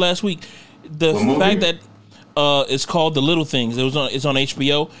 Like I said last week, the fact that it's called The Little Things. It's on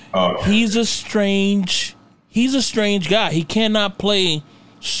HBO. Oh. He's a strange guy. He cannot play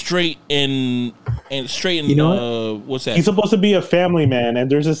straight in You know what's that? He's supposed to be a family man,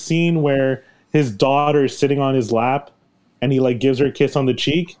 and there's a scene where his daughter is sitting on his lap, and he like gives her a kiss on the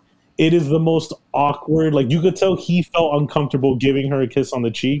cheek. It is the most awkward. Like you could tell he felt uncomfortable giving her a kiss on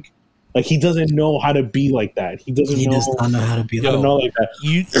the cheek. Like he doesn't know how to be like that. He does not know how to be like that.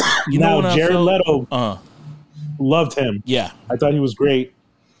 You know what Jared Leto loved him. Yeah, I thought he was great.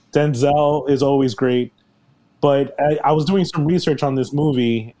 Denzel is always great. But I was doing some research on this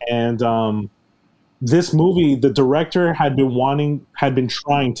movie, and this movie, the director had been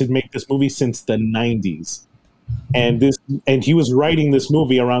trying to make this movie since the 90s. And he was writing this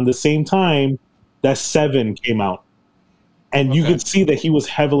movie around the same time that Seven came out. And you could see that he was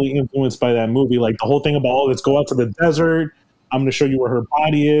heavily influenced by that movie. Like the whole thing about, let's go out to the desert. I'm going to show you where her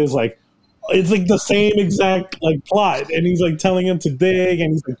body is. Like, it's like the same exact like plot. And he's like telling him to dig,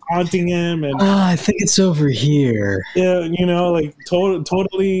 and he's like taunting him. And I think it's over here. yeah, like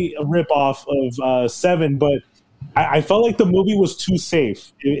totally a ripoff of Seven. But I felt like the movie was too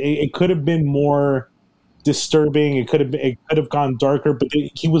safe. It could have been more disturbing. It could have gone darker. But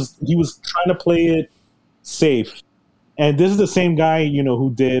he was trying to play it safe. And this is the same guy,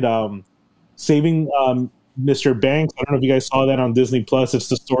 who did Saving Mr. Banks. I don't know if you guys saw that on Disney Plus. It's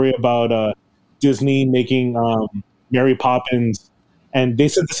the story about Disney making Mary Poppins, and they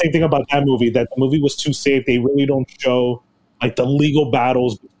said the same thing about that movie. That the movie was too safe. They really don't show like the legal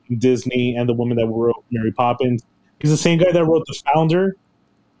battles between Disney and the woman that wrote Mary Poppins. He's the same guy that wrote The Founder,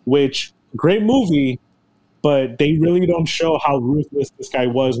 which great movie, but they really don't show how ruthless this guy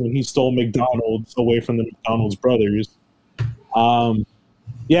was when he stole McDonald's away from the McDonald's brothers.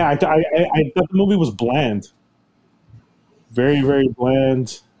 Yeah, I thought the movie was bland. Very, very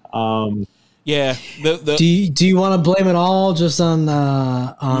bland. yeah. Do you want to blame it all just on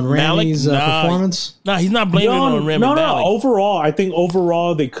Rami's performance? No, he's not blaming it on Rami Malek. I think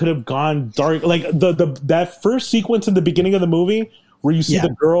overall they could have gone dark. Like that first sequence in the beginning of the movie where you see the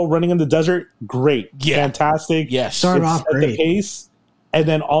girl running in the desert, great, fantastic. Yes, started off great. The pace, and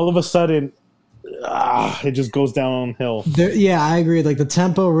then all of a sudden, it just goes downhill. Yeah, I agree. Like the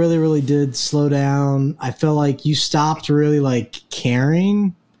tempo really, really did slow down. I felt like you stopped really like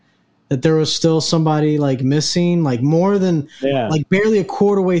caring that there was still somebody like missing, like more than like barely a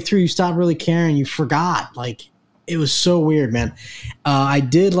quarter way through. You stopped really caring. You forgot. Like it was so weird, man. I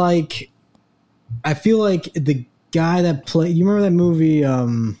did like. I feel like the guy that played. You remember that movie,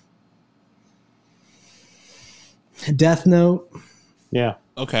 Death Note? Yeah.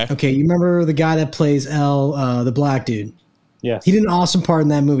 Okay. You remember the guy that plays L, the black dude? Yes. He did an awesome part in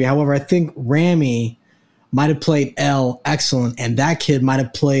that movie. However, I think Rami might have played L excellent, and that kid might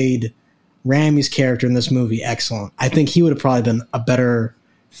have played Rami's character in this movie excellent. I think he would have probably been a better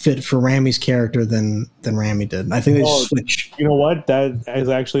fit for Rami's character than Rami did. I think they just switched. You know what? That is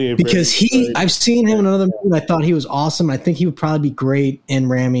actually because I've seen him in another movie. And I thought he was awesome. I think he would probably be great in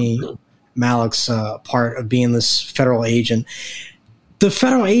Rami Malek's part of being this federal agent. The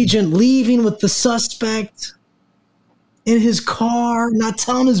federal agent leaving with the suspect in his car, not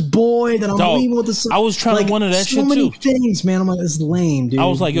telling his boy that I'm leaving with the suspect. I was trying to wonder that shit too. So many things, man. I'm like, this is lame, dude. I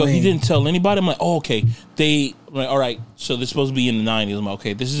was like, yo, he didn't tell anybody. I'm like, oh, okay. All right, so they're supposed to be in the 90s. I'm like,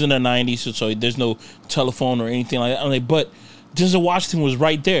 okay, this is in the 90s, so there's no telephone or anything like that. I'm like, but Denzel Washington was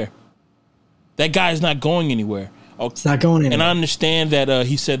right there. That guy is not going anywhere. It's not going anywhere. And I understand that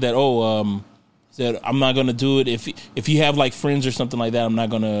he said that, said I'm not gonna do it if you have like friends or something like that. I'm not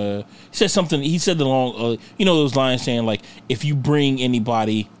gonna. He said something. He said the long, those lines saying like, if you bring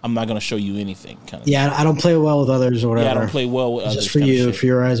anybody, I'm not gonna show you anything. Kind of. Yeah, I don't play well with others or whatever. Yeah, I don't play well with others. Just for you, for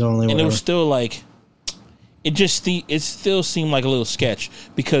your eyes only. And whatever. it was still like, it still seemed like a little sketch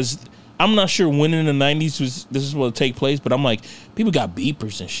because I'm not sure when in the 90s this is what would take place, but I'm like, people got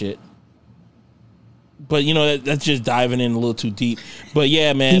beepers and shit. But, that's just diving in a little too deep. But,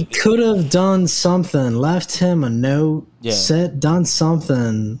 yeah, man. He could have done something. Left him a note. Yeah. Done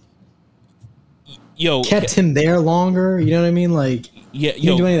something. Kept him there longer. You know what I mean? Like, he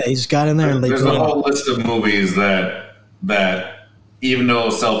didn't do anything. He just got in there and there's a whole list of movies that even though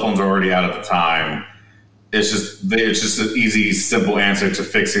cell phones are already out at the time, it's just an easy, simple answer to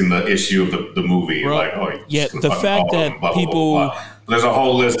fixing the issue of the movie. Bro, like, the fact that people... Blah, blah, blah. There's a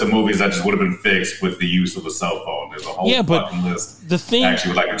whole list of movies that just would have been fixed with the use of a cell phone. There's a whole fucking list. The thing, I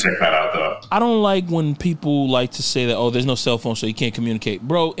actually would like to check that out, though. I don't like when people like to say that, there's no cell phone, so you can't communicate.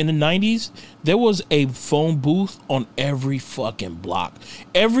 Bro, in the 90s, there was a phone booth on every fucking block.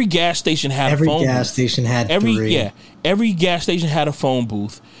 Every gas station had a phone booth. Every gas station had three. Yeah, every gas station had a phone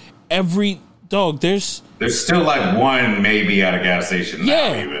booth. There's still like one maybe at a gas station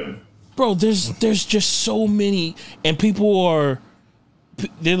now, even. Bro, there's just so many, and people are...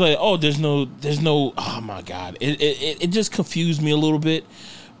 They're like, there's no. Oh my god, it just confused me a little bit.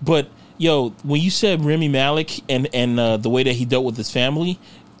 But when you said Rami Malek and the way that he dealt with his family,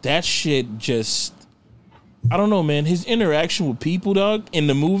 that shit just, I don't know, man. His interaction with people, dog, in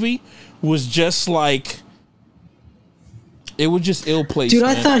the movie was just like, it was just ill placed. Dude,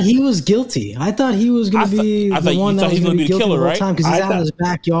 man. I thought he was guilty. I thought he was going to be the one that was going to be the killer, right? Because he's out of his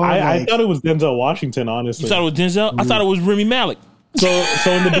backyard. I thought it was Denzel Washington. Honestly, you thought it was Denzel? I thought it was Rami Malek. So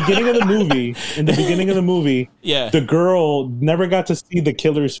in the beginning of the movie, the girl never got to see the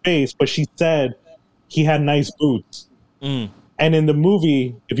killer's face, but she said he had nice boots. And in the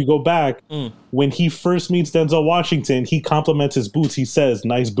movie, if you go back, when he first meets Denzel Washington, he compliments his boots. He says,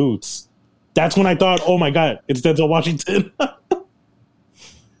 "Nice boots." That's when I thought, "Oh my god, it's Denzel Washington."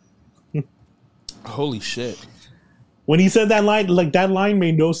 Holy shit! When he said that line, that line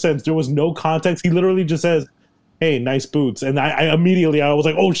made no sense. There was no context. He literally just says, "Hey, nice boots," and I immediately was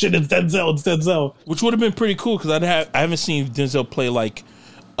like, "Oh shit, it's Denzel! It's Denzel!" Which would have been pretty cool because I haven't seen Denzel play like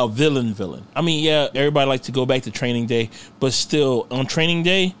a villain. I mean, yeah, everybody likes to go back to Training Day, but still, on Training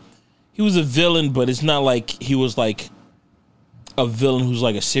Day, he was a villain, but it's not like he was like a villain who's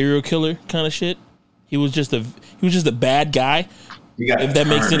like a serial killer kind of shit. He was just a bad guy. If that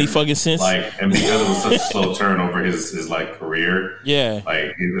makes any fucking sense. And because it was such a slow turn over his like career,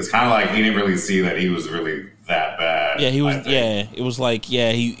 it's kind of like he didn't really see that he was really that bad. Yeah, he was. Yeah, it was like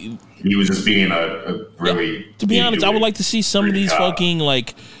he was just being a really. To be honest, I would like to see some of these fucking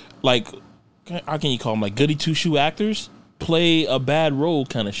like how can you call them, like goody two shoe actors play a bad role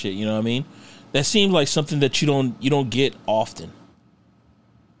kind of shit. You know what I mean? That seems like something that you don't get often.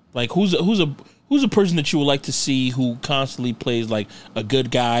 Like who's a person that you would like to see who constantly plays like a good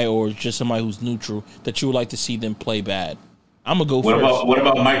guy or just somebody who's neutral that you would like to see them play bad? I'm gonna go first. What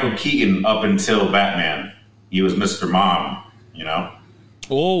about Michael Keaton up until Batman? He was Mr. Mom,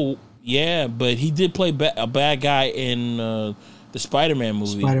 Oh yeah, but he did play a bad guy in the Spider-Man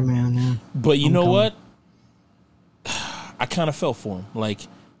movie. Spider-Man, yeah. But you know what? I kind of felt for him. Like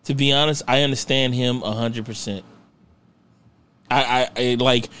to be honest, I understand him 100%. I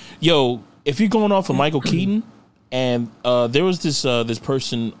like, yo, if you're going off of Michael Keaton, and there was this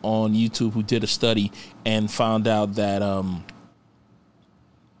person on YouTube who did a study and found out that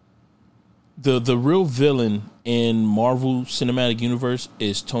the real villain in Marvel Cinematic Universe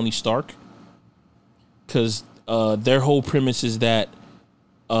is Tony Stark, because their whole premise is that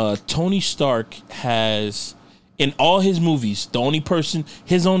Tony Stark has, in all his movies,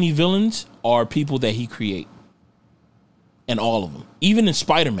 his only villains are people that he create. And all of them, even in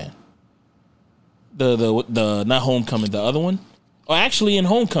Spider-Man, the not Homecoming, the other one, or actually in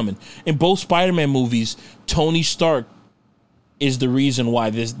Homecoming, in both Spider-Man movies, Tony Stark is the reason why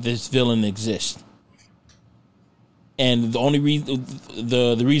this villain exists, and the only reason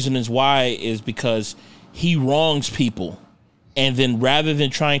the reason is why is because he wrongs people, and then rather than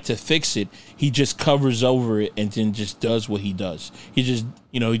trying to fix it, he just covers over it and then just does what he does. He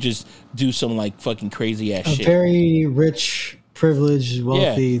just do some like fucking crazy ass shit. A very rich, privileged,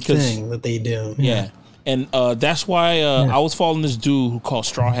 wealthy thing that they do. Yeah. And that's why I was following this dude who called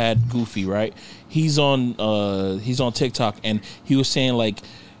Straw Hat Goofy, right? He's on TikTok, and he was saying like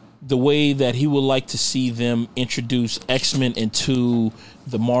the way that he would like to see them introduce X-Men into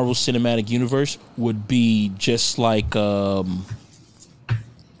the Marvel Cinematic Universe would be just like it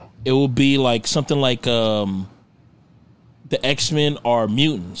would be like something like the X-Men are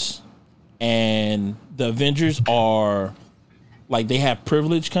mutants and the Avengers are like they have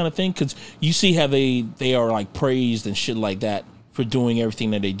privilege kind of thing, because you see how they are like praised and shit like that for doing everything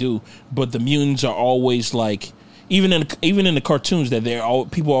that they do, but the mutants are always like, even in the cartoons, that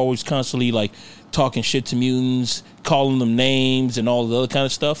people are always constantly like talking shit to mutants, calling them names and all the other kind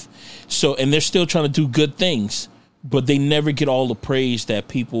of stuff. So, and they're still trying to do good things, but they never get all the praise that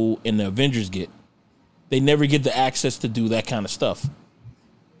people in the Avengers get. They never get the access to do that kind of stuff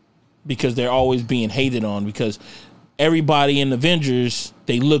because they're always being hated on, because everybody in Avengers,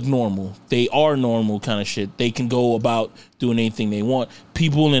 they look normal. They are normal kind of shit. They can go about doing anything they want.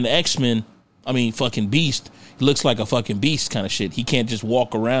 People in the X-Men, fucking Beast, looks like a fucking beast kind of shit. He can't just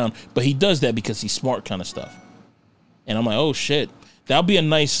walk around, but he does that because he's smart kind of stuff. And I'm like, oh shit, that'll be a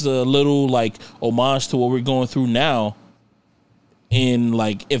nice little like homage to what we're going through now. In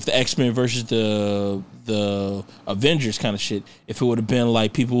like, if the X-Men versus the Avengers kind of shit, if it would have been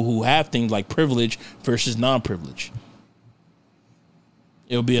like people who have things like privilege versus non-privilege,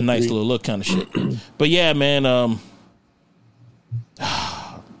 it would be a nice little look kind of shit. But yeah, man,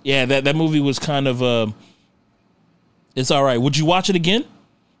 yeah, that movie was kind of it's all right. Would you watch it again?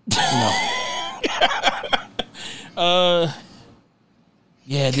 No.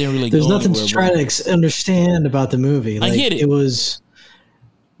 Yeah, it didn't really. There's go nothing anywhere, to try bro. to understand about the movie. Like, I get it. It was,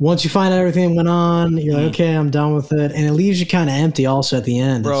 once you find out everything that went on, you're like, okay, I'm done with it, and it leaves you kind of empty. Also, at the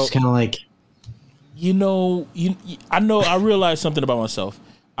end, Bro, it's kind of like, I realized something about myself.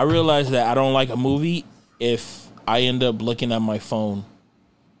 I realized that I don't like a movie if I end up looking at my phone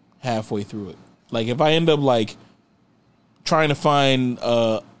halfway through it. Like if I end up like trying to find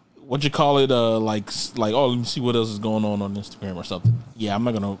what you call it, like oh, let me see what else is going on Instagram or something. Yeah, I'm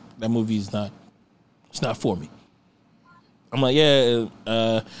not gonna. That movie is not. It's not for me. I'm like, yeah,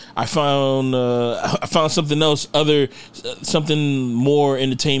 I found something else, something more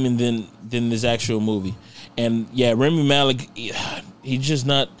entertainment than this actual movie. And yeah, Rami Malek, he's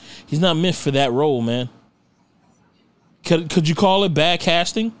not meant for that role, man. Could you call it bad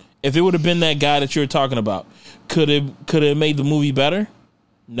casting? If it would have been that guy that you were talking about, could it made the movie better?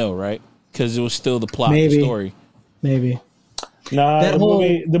 No, right? Because it was still the plot, the story. Maybe. Nah,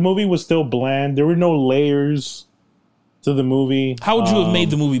 the movie was still bland. There were no layers to the movie. How would you have made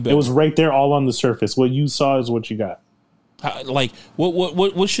the movie better? It was right there, all on the surface. What you saw is what you got. Like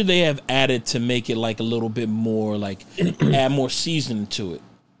what should they have added to make it like a little bit more, like add more seasoning to it?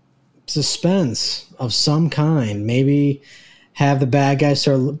 Suspense of some kind. Maybe have the bad guys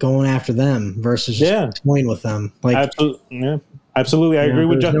start going after them versus just toying with them. Like absolutely. I agree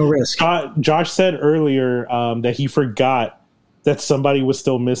with Josh. No risk. Josh said earlier that he forgot that somebody was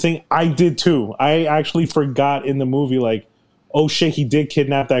still missing. I did too. I actually forgot in the movie, like, oh shit, he did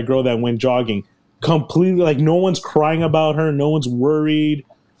kidnap that girl that went jogging. Completely, like, no one's crying about her. No one's worried.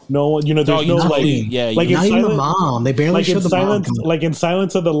 No one, there's no like, like not even the mom. They barely showed the mom. Like in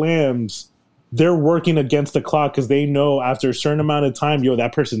Silence of the Lambs, they're working against the clock because they know after a certain amount of time,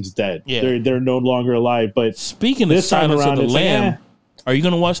 that person's dead. Yeah. They're no longer alive. But speaking of Silence of the Lamb, are you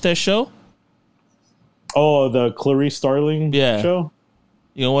gonna watch that show? Oh, the Clarice Starling show?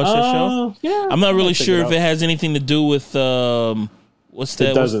 You gonna watch that show? Yeah. I'm not really sure if it has anything to do with what's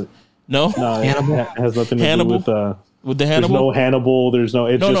that? It doesn't. No? Hannibal. It has nothing to do with With the There's Hannibal? no Hannibal. There's no.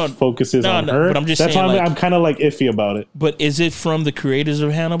 It just focuses on her. But I'm just That's saying, why like, I'm kind of like iffy about it. But is it from the creators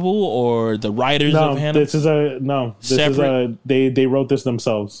of Hannibal or the writers of Hannibal? This is a they wrote this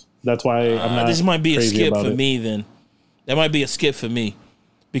themselves. That's why I'm not. This might be a crazy skip about for it. me then. That might be a skip for me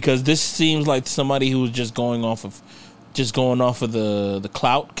because this seems like somebody who was just going off of the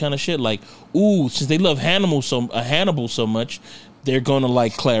clout kind of shit. Like, ooh, since they love Hannibal so much, they're gonna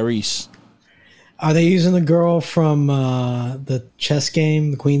like Clarice. Are they using the girl from the chess game,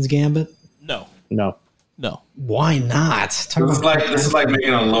 the Queen's Gambit? No. Why not? This is like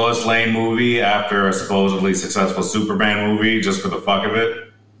making a Lois Lane movie after a supposedly successful Superman movie just for the fuck of it.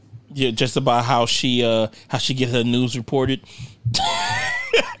 Yeah, just about how she gets her news reported.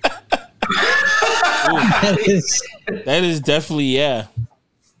 That is definitely, yeah.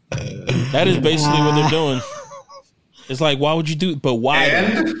 That is basically what they're doing. It's like, why would you do it? But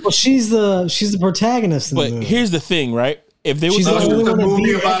why? Well, she's the protagonist in the movie. Here's the thing, right? If they She's was the only a one that movie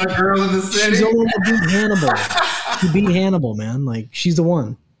beat- about a girl in the city. She's the only one that beat Hannibal. She beat Hannibal, man. Like, she's the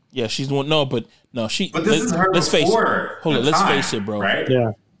one. Yeah, she's the one. No, but she. But this is her Let's face it. before Hold on, the let's time, face it, bro. Right?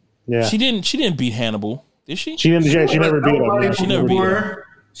 Yeah. She didn't beat Hannibal, did she? She didn't. Yeah, she never beat him. Nobody Yeah, She never beat before him. her.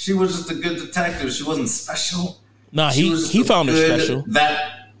 She was just a good detective. She wasn't special. Nah, She was he just found her good special.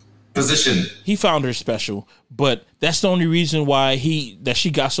 That position. He found her special, but that's the only reason why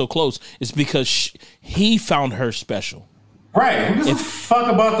she got so close is because he found her special. Right. Who gives a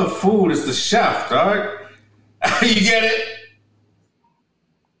fuck about the food? It's the chef, dog. You get it?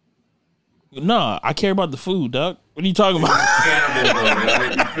 Nah, I care about the food, dog. What are you talking about? Cannibal, bro.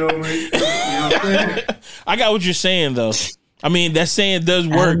 You feel me? You know what I'm saying? I got what you're saying, though. I mean, that saying does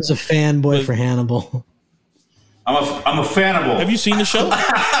work. Adam's a fanboy for Hannibal. I'm a fanable. Have you seen the show?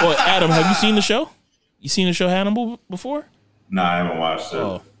 Well, Adam, have you seen the show? You seen the show Hannibal before? Nah, I haven't watched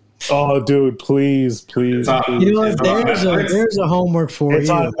it. Oh, dude, please. You know what? There's a homework for It's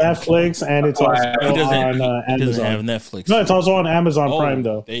you. on Netflix and it's also He doesn't on have Amazon. Netflix. No, it's also on Amazon Prime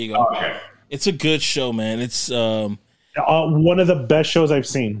though. There you go. Okay. It's a good show, man. It's One of the best shows I've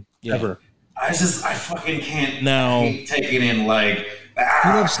seen ever. I fucking can't. Now- I hate taking in like You love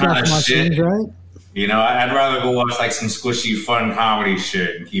kind of stuff shit. mushrooms, right? You know, I'd rather go watch like some squishy, fun comedy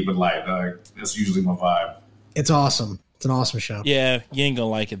shit and keep it light. That's usually my vibe. It's awesome. It's an awesome show. yeah, you ain't gonna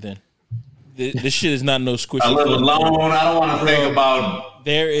like it then. This shit is not no squishy. I live fun. alone. I don't want to think about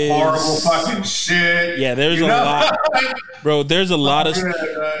There is horrible fucking shit. Yeah, there's You a know? lot, bro. There's a lot of. Yeah,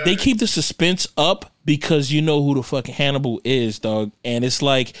 They keep the suspense up because you know who the fucking Hannibal is, dog. And it's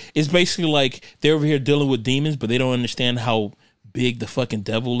basically like they're over here dealing with demons, but they don't understand how big the fucking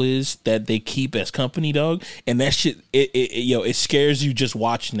devil is that they keep as company, dog. And that shit, it scares you just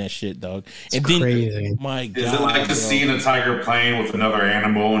watching that shit, dog. And then, crazy. my God, Is it like bro. just seeing a tiger playing with another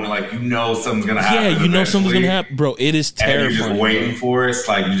animal and like something's gonna happen? Yeah, you know something's gonna eventually, happen, bro. It is And terrifying, you're just waiting bro. for it. It's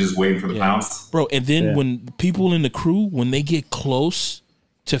like you're just waiting for the pounce. Bro. And then Yeah. when people in the crew, when they get close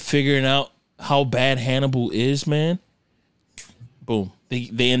to figuring out how bad Hannibal is, man, boom, they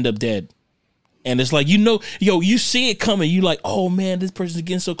end up dead. And it's like, you see it coming. You like, oh man, this person's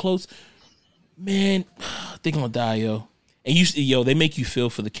getting so close. Man, they gonna die, yo. And they make you feel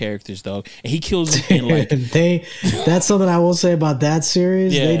for the characters, dog. And he kills them in like, That's something I will say about that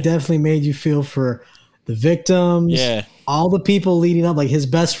series. Yeah. They definitely made you feel for the victims. Yeah. All the people leading up, like his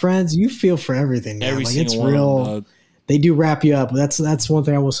best friends, you feel for everything, man. every Like, single it's one real. of them, dog. They do wrap you up. That's one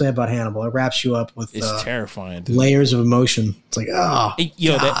thing I will say about Hannibal. It wraps you up with It's terrifying, dude. layers of emotion. It's like, oh,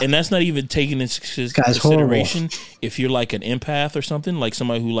 And that's not even taking into guy's consideration if you're like an empath or something, like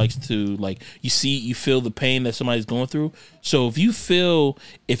somebody who likes to like you feel the pain that somebody's going through. So if you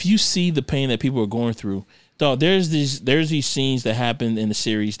see the pain that people are going through, dog, there's these scenes that happen in the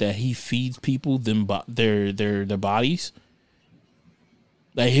series that he feeds people their bodies.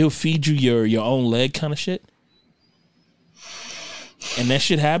 Like he'll feed you your own leg kind of shit. And that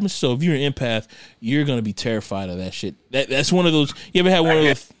shit happens. So if you're an empath, you're gonna be terrified of that shit. That's one of those. You ever had one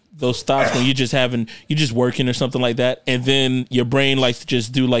of those thoughts when you're just working or something like that, and then your brain likes to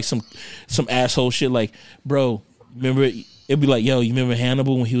just do like some asshole shit. Like, bro, remember it'd be like, yo, you remember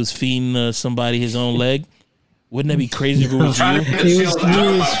Hannibal when he was feeding somebody his own leg? Wouldn't that be crazy if it was Trying you? to get He the was- chills he out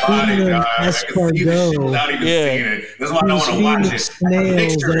of was my body, feeding dog. I can see the escargot. shit without even Yeah. seeing it. That's why I he don't was want to feeding watch the it. I can snails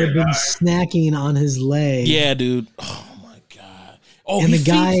picture that it, had been dog. snacking on his leg. Yeah, dude. Oh my god. Oh, And he the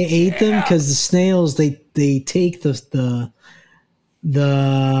guy feeds- ate them because the snails they take the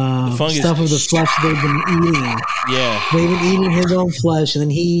fungus. stuff of the flesh they've been eating. Yeah, They've been eating his own flesh, and then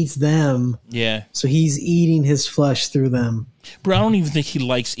he eats them. yeah, So he's eating his flesh through them. bro. I don't even think he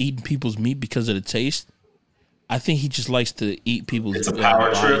likes eating people's meat because of the taste. I think he just likes to eat people's. It's a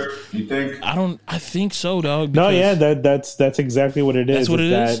power bodies. trip. You think? I think so, dog. No, yeah, that's exactly what it is. That's what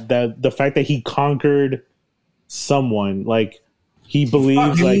it is? That the fact that he conquered someone, like he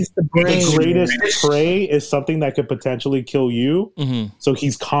believes like He's the brain. the greatest prey is something that could potentially kill you. Mm-hmm. So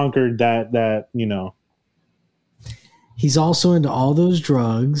he's conquered that, you know. He's also into all those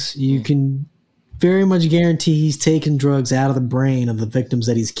drugs. You can very much guarantee he's taking drugs out of the brain of the victims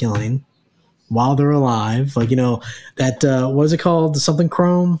that he's killing while they're alive. Like, you know, that, what is it called? Something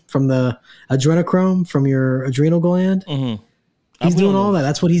chrome from the adrenochrome from your adrenal gland. Mm-hmm. He's doing all that.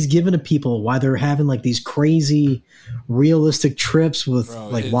 That's what he's giving to people while they're having like these crazy realistic trips with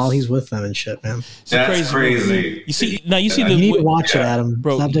while he's with them and shit, man. That's crazy. You see now. You see You need to watch it, Adam.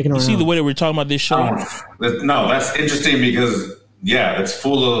 bro. Stop taking You around. see the way that we're talking about this show. No, that's interesting because it's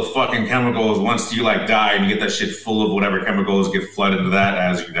full of fucking chemicals. Once you like die and you get that shit full of whatever chemicals get flooded into that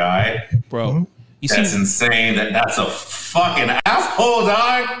as you die, bro. Mm-hmm. You that's see, insane. That's a fucking asshole,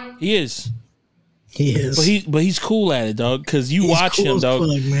 dog. he is, He is. but he's cool at it, dog. Because you He's watch cool him, as dog.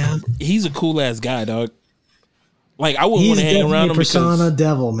 fuck, man. He's a cool ass guy, dog. Like I wouldn't He's want to hang definitely around a him persona because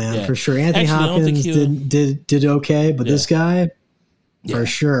devil, man, Yeah. for sure. Anthony Actually, I don't think Hopkins did okay, but this guy, Yeah. for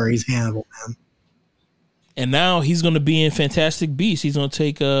sure, he's Hannibal, man. and now he's going to be in Fantastic Beasts. He's going to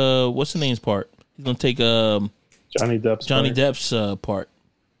take what's the name's part? He's going to take Johnny Depp's part. part.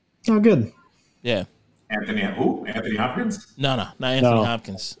 Oh, good. Yeah. Anthony Hopkins? No, not Anthony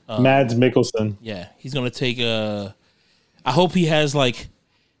Hopkins. Mads Mikkelsen. Yeah, he's gonna take I hope he has like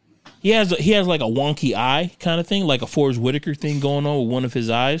he has like a wonky eye kind of thing, like a Forrest Whitaker thing going on with one of his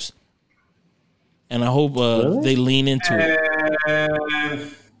eyes, and I hope they lean into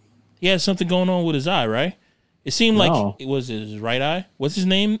it. He has something going on with his eye, right? It seemed like it was his right eye. What's his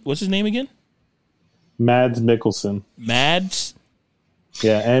name? What's his name again? Mads Mikkelsen. Mads.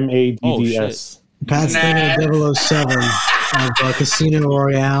 Yeah, Madds. Pat's thinking of 007 of Casino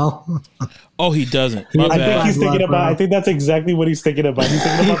Royale. Oh, he doesn't. My I think bad. he's thinking Blood, about. bro. I think that's exactly what he's thinking about. He's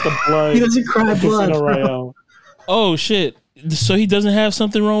thinking about the blood. He doesn't cry blood. Casino bro. Royale. Oh shit! So he doesn't have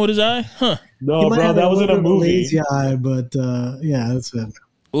something wrong with his eye, huh? He No, might bro, have that was in little a bit of movie. lazy eye, but yeah, that's it.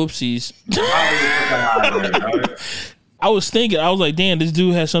 Oopsies. I was thinking, I was like, damn, this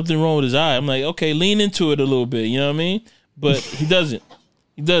dude has something wrong with his eye. I'm like, okay, lean into it a little bit, you know what I mean? But he doesn't.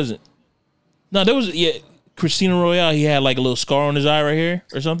 He doesn't. No, there was, Casino Royale, he had like a little scar on his eye right here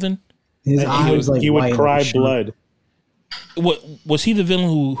or something. His eye was like He white would and cry shit. blood. What was he the villain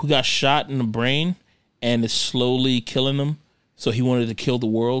who got shot in the brain and is slowly killing them? So he wanted to kill the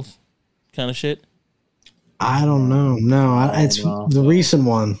world kind of shit? I don't know. No, it's the recent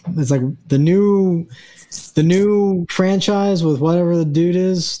one. It's like the new franchise with whatever the dude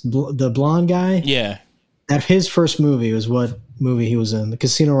is, the blonde guy. Yeah. That his first movie was what movie he was in? The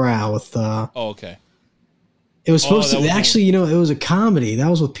Casino Royale with. Oh, okay. It was supposed that to was actually, it was a comedy. That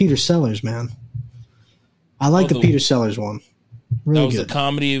was with Peter Sellers, man. I like the Peter Sellers one. Really That was good. the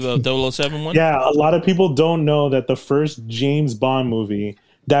comedy of 007 one? Yeah, a lot of people don't know that the first James Bond movie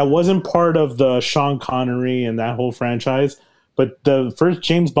that wasn't part of the Sean Connery and that whole franchise, but the first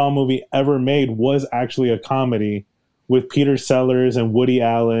James Bond movie ever made was actually a comedy with Peter Sellers and Woody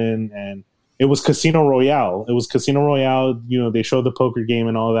Allen, and it was Casino Royale. It was Casino Royale. They showed the poker game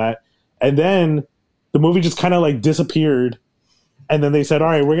and all that, and then the movie just kind of like disappeared. And then they said, all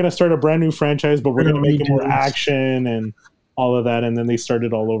right, we're going to start a brand new franchise, but we're going to make it more action and all of that. And then they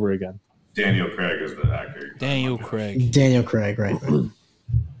started all over again. Daniel Craig is the actor. Daniel Craig. Daniel Craig, right. I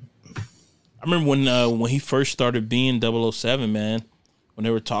remember when he first started being 007, man, when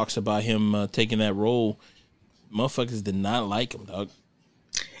there were talks about him taking that role, motherfuckers did not like him, dog.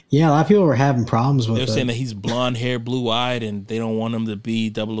 Yeah, a lot of people were having problems with They it. were saying that he's blonde hair, blue eyed, and they don't want him to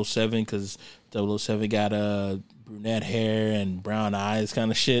be 007 because 007 got brunette hair and brown eyes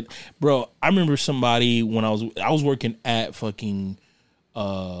kind of shit. Bro, I remember somebody when I was working at fucking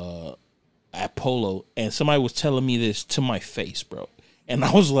at Polo, and somebody was telling me this to my face, bro. And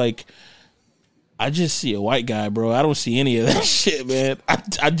I was like, I just see a white guy, bro. I don't see any of that shit, man.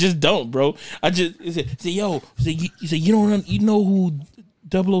 I just don't, bro. I just say, yo, you say you know who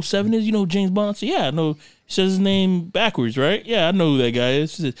 007 is? You know who James Bond? So yeah, I know. He says his name backwards, right? Yeah, I know who that guy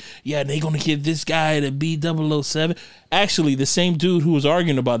is. He says, yeah, they gonna get this guy to be 007. Actually, the same dude who was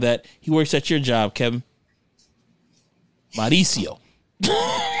arguing about that, he works at your job, Kevin. Mauricio.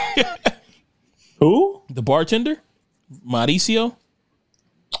 Who? The bartender? Mauricio?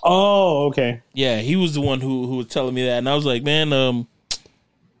 Oh, okay. Yeah, he was the one who was telling me that, and I was like, man,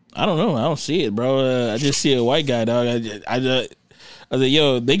 I don't know, I don't see it, bro. I just see a white guy, dog. I was like,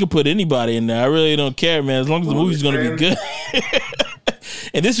 yo, they could put anybody in there. I really don't care, man, as long as the movie's gonna be good.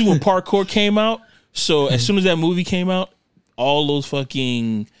 And this is when Parkour came out, So as soon as that movie came out, all those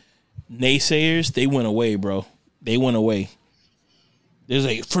fucking naysayers, they went away, bro. They went away. There's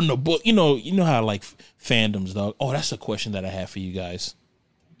like from the book, you know how like fandoms, dog. Oh, that's a question that I have for you guys.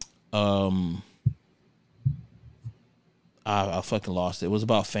 I fucking lost it. It was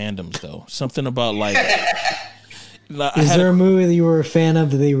about fandoms though. Something about like. Is there a movie that you were a fan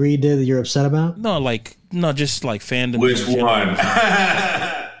of that they redid that you're upset about? No, just like fandom. Which one?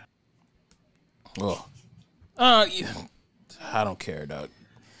 I don't care, dog.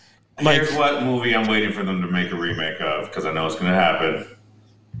 Here's what movie I'm waiting for them to make a remake of, because I know it's going to happen.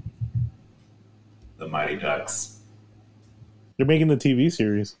 The Mighty Ducks. They're making the TV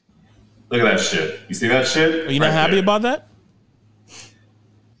series. Look at that shit. You see that shit? Are you not happy about that?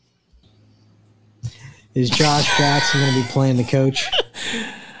 Is Josh Jackson going to be playing the coach?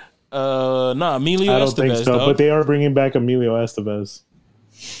 No, Emilio Estevez. I don't think so, dog. but they are bringing back Emilio Estevez.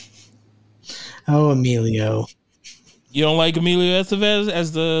 Oh, Emilio. You don't like Emilio Estevez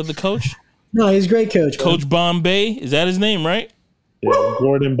as the coach? No, he's a great coach. Coach Bombay, is that his name, right? Yeah,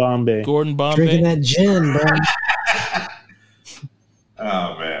 Gordon Bombay. Gordon Bombay. Drinking that gin, bro.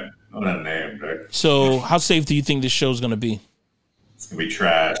 Oh, man. What a name, dude. So, how safe do you think this show's going to be? It's going to be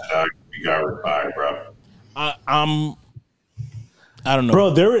trash, dog. You got replied, bro. I don't know,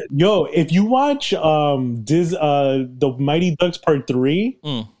 bro. If you watch the Mighty Ducks Part 3,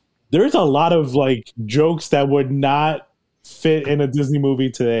 there's a lot of like jokes that would not fit in a Disney movie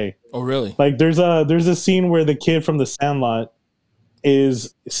today. Oh, really? Like there's a scene where the kid from The Sandlot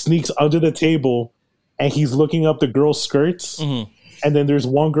sneaks under the table and he's looking up the girl's skirts. Mm-hmm. And then there's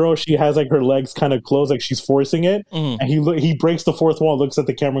one girl, she has like her legs kind of closed, like she's forcing it. Mm-hmm. And he breaks the fourth wall, looks at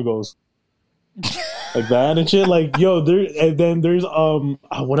the camera, goes like that and shit. Like, yo, and then there's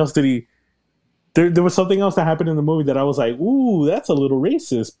what else did he? There was something else that happened in the movie that I was like, ooh, that's a little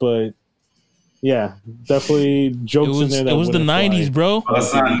racist, but yeah, definitely jokes in there. It was the '90s, bro. Well,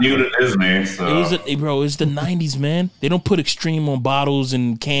 that's not new to Disney. So. It was the '90s, man. They don't put extreme on bottles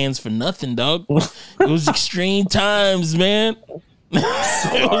and cans for nothing, dog. It was extreme times, man.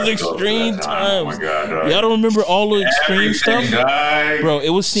 It was extreme times. Oh my God, y'all don't remember all the extreme stuff, died. bro? It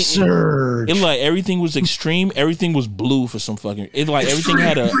was Surge. It like everything was extreme. Everything was blue for some fucking. It like everything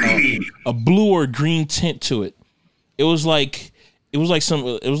had a blue or green tint to it. It was like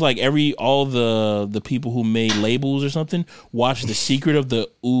all the people who made labels or something watched The Secret of the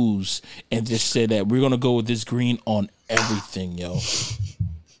Ooze and just said that we're gonna go with this green on everything, yo.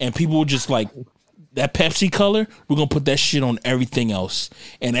 And people were just like, that Pepsi color, we're gonna put that shit on everything else,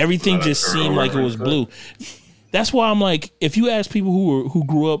 and everything just seemed like it was blue. That's why I'm like, if you ask people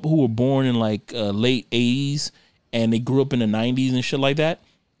who were born in like late '80s and they grew up in the '90s and shit like that,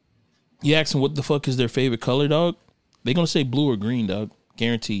 you ask them what the fuck is their favorite color, dog, they're gonna say blue or green, dog,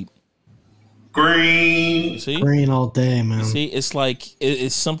 guaranteed. Green. See? Green all day, man. See, it's like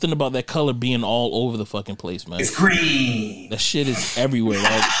it's something about that color being all over the fucking place, man. It's green. That shit is everywhere,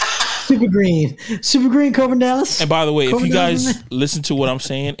 dog. Super green, Corbin Dallas. And by the way, if you guys listen to what I'm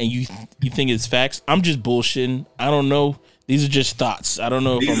saying and you think it's facts, I'm just bullshitting. I don't know. These are just thoughts. I don't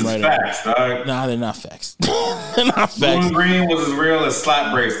know if I'm right. Facts, dog. Nah, they're not facts. They're not facts. Blue and green was as real as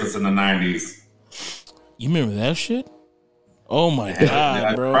slap bracelets in the '90s. You remember that shit? Oh my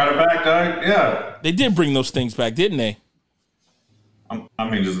God, bro! Brought it back, dog. Yeah, they did bring those things back, didn't they? I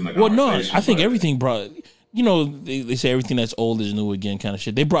mean, just in the well, no, I think everything brought. You know, they say everything that's old is new again, kind of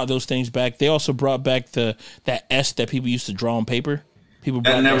shit. They brought those things back. They also brought back that S that people used to draw on paper. People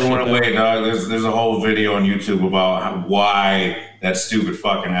brought that never went away, dog. There's a whole video on YouTube about why that stupid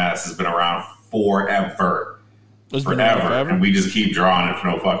fucking ass has been around forever. It's been around forever, and we just keep drawing it for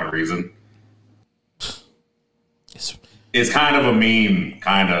no fucking reason. It's kind of a meme,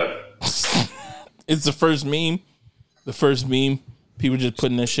 kind of. It's the first meme. The first meme. People just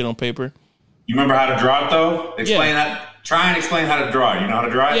putting that shit on paper. You remember how to draw it though? Explain that. Try and explain how to draw it. You know how to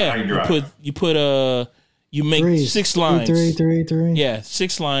draw it? Yeah, how you draw you make Threes. 6 lines. Three. Yeah,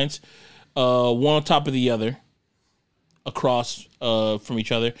 6 lines, one on top of the other, across from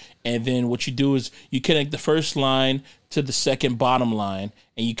each other, and then what you do is you connect the first line to the second bottom line,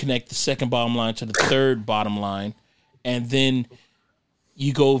 and you connect the second bottom line to the third bottom line, and then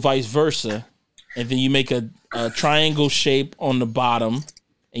you go vice versa, and then you make a triangle shape on the bottom,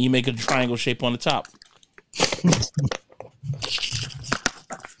 and you make a triangle shape on the top.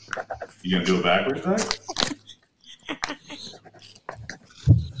 You gonna do it backwards, Doug?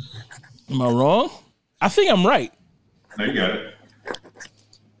 Am I wrong? I think I'm right. No, you got it.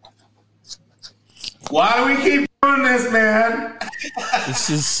 Why do we keep doing this, man? This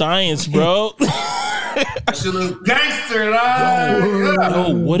is science, bro. That shit looks gangster, dog.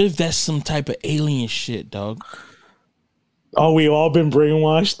 Yo, what if that's some type of alien shit, dog? Oh, we all been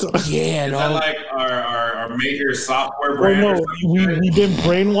brainwashed. Yeah, Is that dog. like our major software Oh brand? or no, something? we've been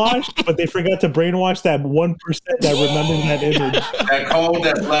brainwashed, but they forgot to brainwash that 1% that remembers that image. That code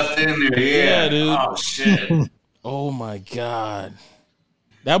that's left in there. Yeah, dude. Oh shit. Oh my god,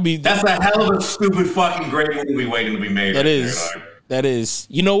 That's a hell of a stupid fucking great movie waiting to be made. That right is. there, dog. That is.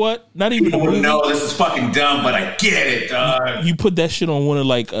 You know what? Not even a People movie. would know this is fucking dumb, but I get it, dog. You put that shit on one of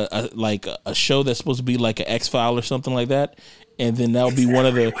like a show that's supposed to be like an X-File or something like that, and then that'll be one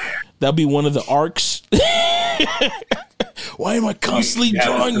of the arcs. Why am I constantly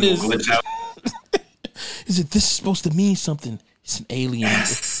drawing this? Is it this is supposed to mean something? It's an alien.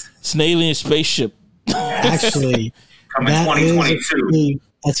 Yes. It's an alien spaceship. Actually, Coming 2022.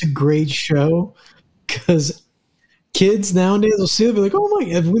 that's a great show because kids nowadays will see it and be like, "Oh my!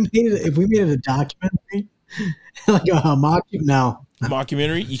 If we made it a documentary, like a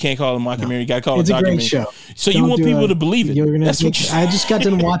Mockumentary? You can't call it a mockumentary. You gotta call it it's a a documentary. great show." So you want people to believe it? That's what you. I just got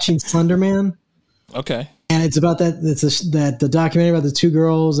done watching Slender Man, Okay. and it's about that. That the documentary about the two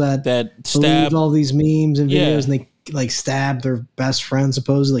girls that That believed stab. all these memes and videos, Yeah. and they like stabbed their best friend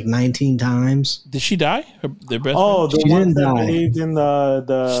supposedly like 19 times. Did she die? Their best. Oh, friend? the She one didn't that die. believed in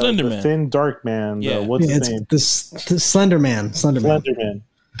the Slender the Man. thin dark man. Yeah. What's Yeah, his name? the Slender Man. Slender Man.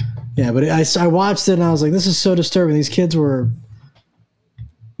 Yeah, but I watched it and I was like, this is so disturbing. These kids were,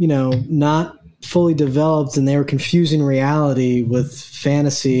 not fully developed and they were confusing reality with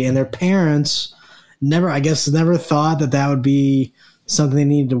fantasy. And their parents never thought that would be something they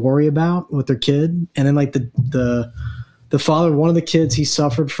needed to worry about with their kid. And then like the father, one of the kids, he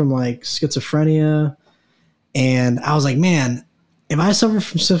suffered from like schizophrenia. And I was like, man, if I suffer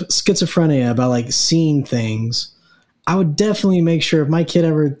from schizophrenia about like seeing things, I would definitely make sure if my kid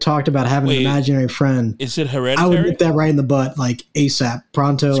ever talked about having an imaginary friend, Is it I would hereditary? nip that right in the butt, like ASAP,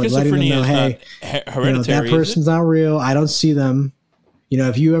 pronto, like letting them Schizophrenia know, is hey, not hereditary. that person's not real. I don't see them.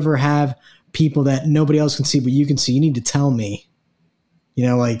 If you ever have people that nobody else can see but you can see, you need to tell me. Do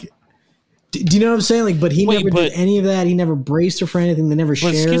you know what I'm saying? Like, but he never did any of that. He never braced her for anything. They never But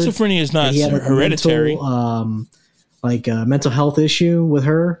shared. schizophrenia is not He had like, hereditary. a mental health issue with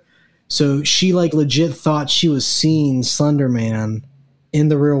her. So she like legit thought she was seeing Slender Man in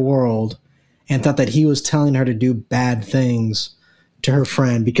the real world and thought that he was telling her to do bad things to her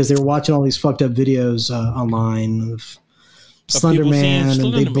friend because they were watching all these fucked up videos online of Slender people seeing Man and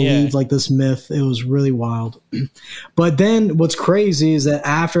Slender they Man, believed yeah. like this myth. It was really wild. But then what's crazy is that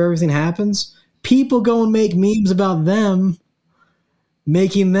after everything happens, people go and make memes about them,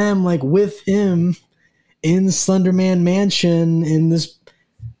 making them like with him in Slender Man Mansion in this.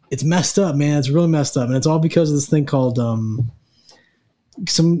 It's messed up, man. It's really messed up, and it's all because of this thing called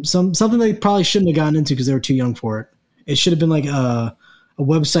something they probably shouldn't have gotten into because they were too young for it. It should have been like a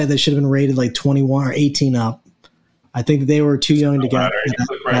website that should have been rated like 21 or 18 up. I think they were too young to get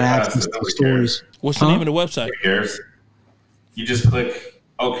access to the stories. What's the name of the website? Who cares? You just click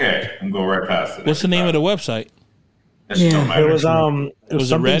OK and go right past it. What's the name of the website? That shit don't Yeah. matter. It was Was it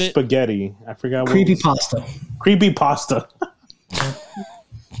something Reddit? spaghetti. I forgot what Creepy it was. pasta. Creepy pasta.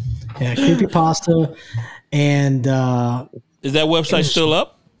 Yeah, creepy pasta. And Is that website still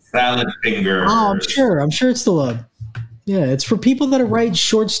up? Salad finger. I'm sure it's still up. Yeah, it's for people that write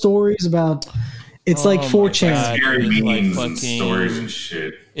short stories about. It's like Oh my 4chan. God. Scary It's like memes and fucking- stories and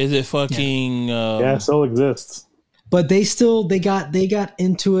shit. Is it fucking? Yeah, it still exists. But they got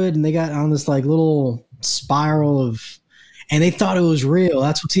into it and they got on this like little spiral of, and they thought it was real.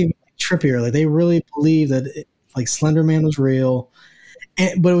 That's what's even trippier. Like they really believe that like Slender Man was real.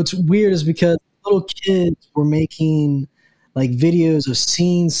 But what's weird is because little kids were making like videos of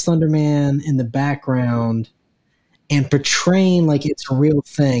seeing Slender Man in the background and portraying like it's a real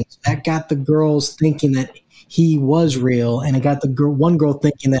thing. So that got the girls thinking that he was real, and it got the one girl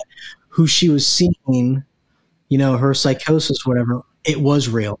thinking that who she was seeing, her psychosis, whatever, it was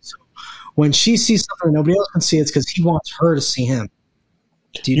real. So when she sees something nobody else can see, it's because he wants her to see him.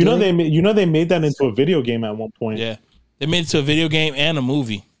 Do You know they made that into a video game at one point. Yeah, they made it to a video game and a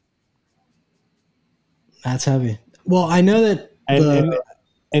movie. That's heavy. Well, I know that. And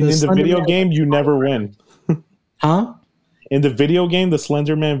in the Slender video Man- game, you never win. Huh? In the video game, the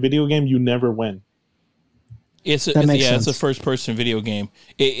Slender Man video game, you never win. It's That makes it's a sense. first person video game.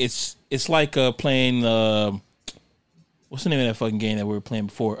 It's like playing what's the name of that fucking game that we were playing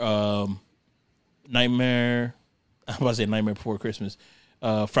before? Nightmare. I'm about to say Nightmare Before Christmas.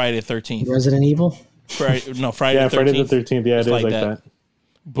 Friday the 13th. Resident Evil. Friday Yeah, the 13th. Friday the 13th. Yeah, it is like that.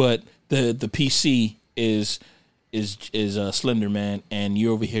 But the PC is is Slender Man, and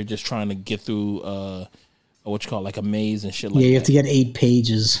you're over here just trying to get through what you call like a maze and shit like that. Yeah, you have to get 8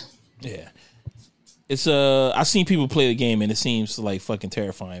 pages. Yeah. It's I've seen people play the game and it seems like fucking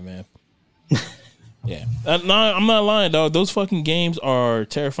terrifying, man. Yeah. No, I'm not lying, dog. Those fucking games are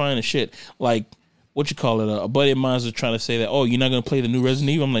terrifying as shit. Like, what you call it? A buddy of mine was trying to say that, oh, you're not gonna play the new Resident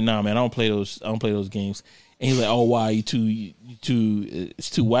Evil? I'm like, nah, man, I don't play those games. And he's like, oh, why? You too it's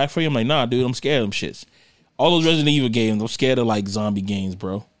too whack for you? I'm like, nah, dude, I'm scared of them shits. All those Resident Evil games, I'm scared of like zombie games,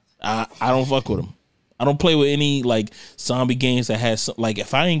 bro. I don't fuck with them. I don't play with any like zombie games that has like,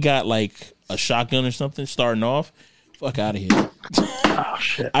 if I ain't got like a shotgun or something starting off, fuck out of here. Oh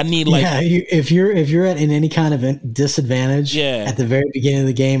shit! I need like if you're at in any kind of disadvantage at the very beginning of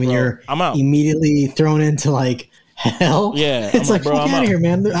the game and you're I'm out. immediately thrown into like hell. Yeah, it's like, bro, fuck out of here,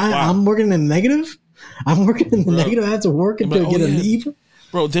 man. I'm working in the negative. I'm working in the negative. I have to work until get an evil.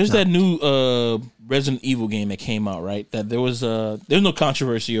 Bro, there's that new Resident Evil game that came out, right? That there's no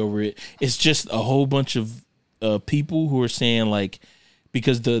controversy over it. It's just a whole bunch of people who are saying like,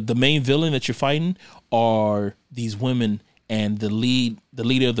 because the main villain that you're fighting are these women, and the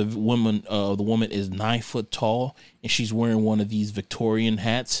leader of the woman is 9 foot tall, and she's wearing one of these Victorian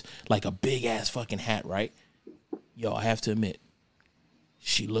hats, like a big ass fucking hat, right? Yo, I have to admit,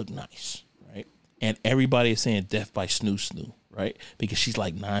 she looked nice, right? And everybody is saying death by Snoo Snoo, right? Because she's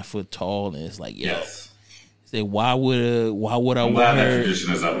like 9 foot tall, and it's like, yo, say why would I want her?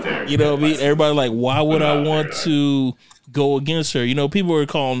 Tradition is up there. You know what I mean? Everybody like, why would I want to go against her? You know, people are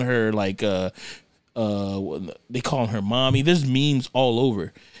calling her like they call her mommy. There's memes all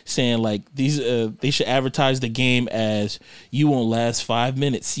over saying like these they should advertise the game as you won't last 5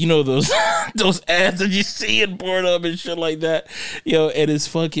 minutes. You know those those ads that you see in Pornhub and shit like that. Yo, and it's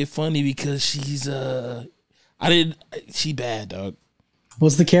fucking funny because she's she bad, dog.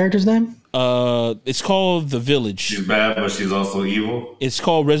 What's the character's name? It's called The Village. She's bad, but she's also evil. It's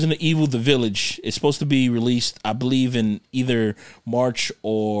called Resident Evil The Village. It's supposed to be released, I believe, in either March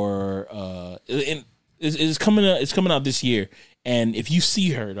or it's coming out. It's coming out this year. And if you see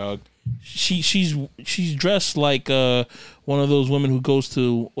her, dog, she's dressed like one of those women who goes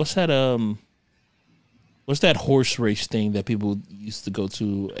to what's that horse race thing that people used to go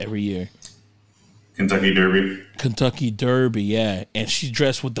to every year? Kentucky Derby, yeah. And she's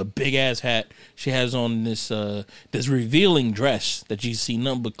dressed with the big ass hat. She has on this revealing dress that you see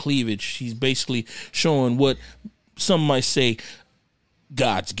nothing but cleavage. She's basically showing what some might say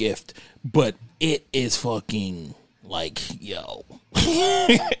God's gift, but it is fucking like, yo.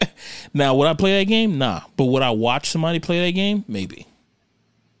 Now, would I play that game? Nah. But would I watch somebody play that game? Maybe.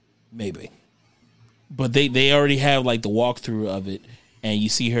 But they already have like the walkthrough of it. And you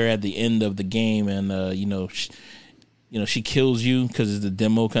see her at the end of the game, and she kills you because it's the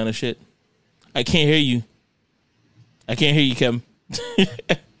demo kind of shit. I can't hear you. Kevin.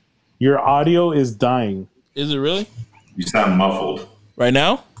 Your audio is dying. Is it really? You sound muffled right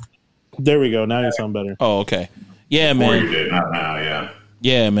now. There we go. Now you sound better. Oh, okay. Yeah, man. Before you did, not now. Yeah.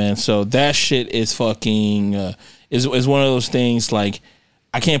 Yeah, man. So that shit is fucking is one of those things. Like,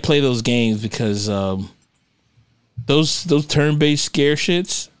 I can't play those games because those turn-based scare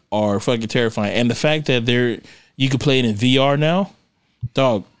shits are fucking terrifying. And the fact that you could play it in VR now,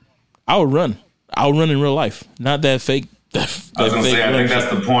 dog, I would run. I'll run in real life. Not that fake. I was gonna say, I think that's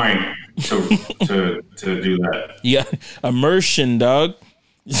the point to do that. Yeah, immersion, dog.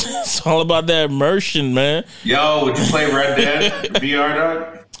 It's all about that immersion, man. Yo, would you play Red Dead VR,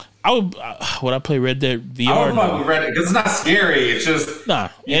 dog? Would I play Red Dead VR? I would probably Red Dead because it's not scary. It's just it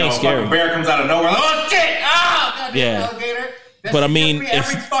ain't scary. A bear comes out of nowhere, like, oh shit! Ah, yeah. Alligator. But I mean,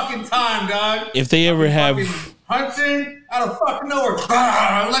 every fucking time, dog. If they ever have hunting out of fucking nowhere,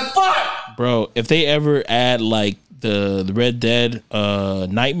 I'm like, fuck, bro. If they ever add like the Red Dead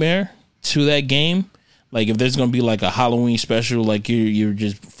Nightmare to that game, like if there's gonna be like a Halloween special, like you're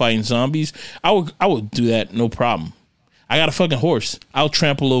just fighting zombies, I would do that, no problem. I got a fucking horse. I'll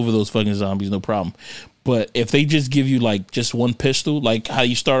trample over those fucking zombies, no problem. But if they just give you like just one pistol, like how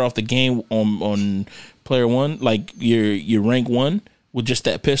you start off the game on player one, like your rank 1 with just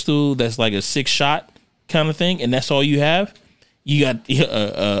that pistol, that's like a 6-shot kind of thing, and that's all you have. You got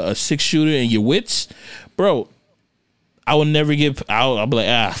a 6-shooter and your wits, bro. I would never get. I'll be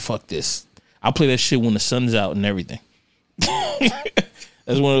like, fuck this. I'll play that shit when the sun's out and everything.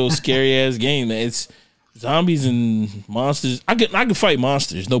 That's one of those scary ass games, man. It's zombies and monsters. I can fight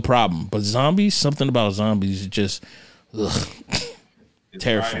monsters, no problem. But zombies, something about zombies is just it's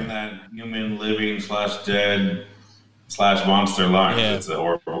terrifying. That human living / dead / monster line. Yeah. It's a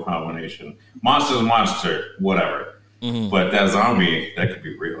horrible combination. Monster's a monster, whatever. Mm-hmm. But that zombie, that could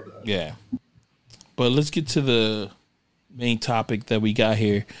be real, though. Yeah. but let's get to the main topic that we got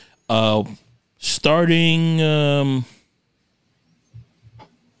here. Starting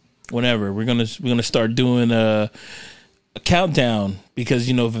whenever we're gonna start doing a countdown because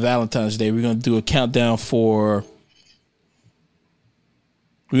for Valentine's Day we're gonna do a countdown for.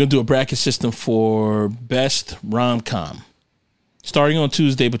 We're gonna do a bracket system for best rom-com, starting on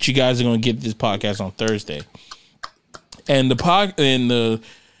Tuesday. But you guys are gonna get this podcast on Thursday, and the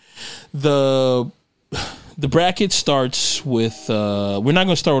bracket starts with. We're not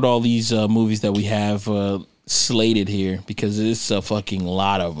gonna start with all these movies that we have slated here because it's a fucking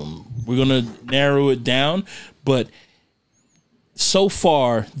lot of them. We're gonna narrow it down, but so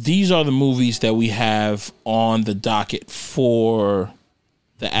far these are the movies that we have on the docket for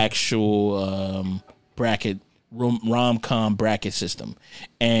the actual bracket rom-com bracket system,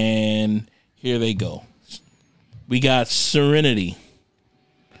 and here they go. We got Serenity,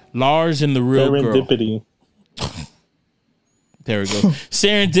 Lars and the Real Serendipity. Girl. There we go.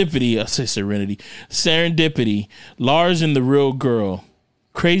 Serendipity. I'll say Serenity. Serendipity, Lars and the Real Girl,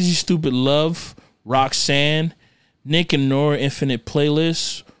 Crazy Stupid Love, Roxanne, Nick and Nora Infinite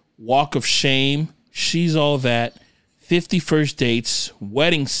Playlist, Walk of Shame, She's All That, 50 First Dates,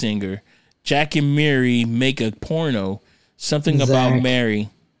 Wedding Singer, Jack and Mary Make a Porno, Something Zach. About Mary.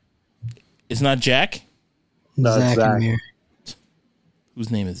 It's not Jack? No, Zach Zach. and Mary.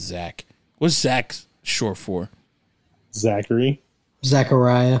 Whose name is Zach? What's Zach short for? Zachary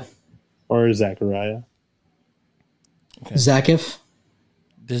Zachariah. or Zachariah. Okay. Zakif.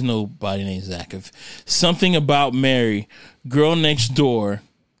 There's nobody named Zakif. Something About Mary, Girl Next Door,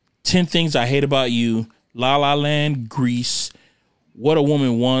 10 Things I Hate About You, La La Land, Grease, What a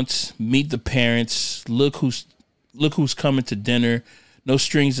Woman Wants, Meet the Parents, Look Who's Coming to Dinner, No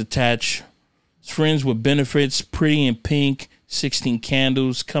Strings Attached, Friends with Benefits, Pretty in Pink, 16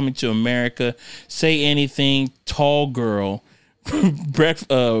 Candles, Coming to America, Say Anything, Tall Girl,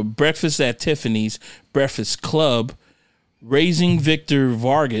 Breakfast at Tiffany's, Breakfast Club, Raising Victor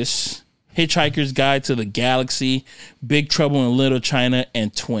Vargas, Hitchhiker's Guide to the Galaxy, Big Trouble in Little China,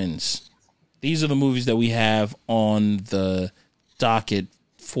 and Twins. These are the movies that we have on the docket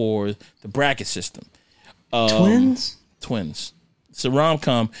for the bracket system. Twins? Twins. It's a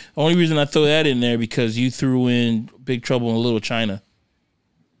rom-com. The only reason I throw that in there because you threw in Big Trouble in Little China.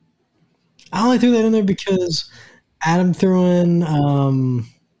 I only threw that in there because Adam threw in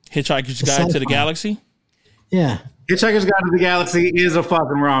Hitchhiker's Guide to the Galaxy? Yeah. Hitchhiker's Guide to the Galaxy is a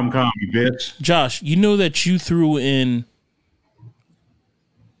fucking rom-com, you bitch. Josh, you know that you threw in.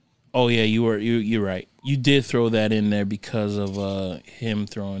 Oh yeah, you're right. You did throw that in there because of him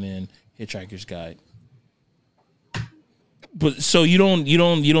throwing in Hitchhiker's Guide. But so you don't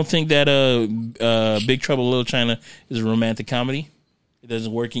think that Big Trouble in Little China is a romantic comedy? It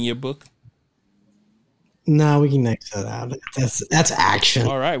doesn't work in your book? No, we can X that out. That's action.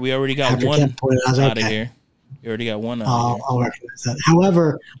 All right, we already got After one Ken pointed out, out of okay. here. We already got one out of here. I'll recognize that.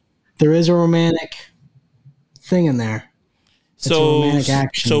 However, there is a romantic thing in there. It's a romantic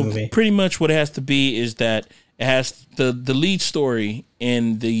action movie. Pretty much what it has to be is that it has the lead story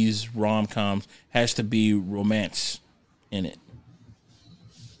in these rom-coms has to be romance in it.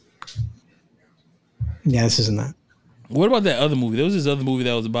 Yeah, this isn't that. What about that other movie? There was this other movie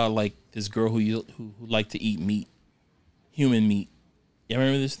that was about like this girl who liked to eat meat, human meat. You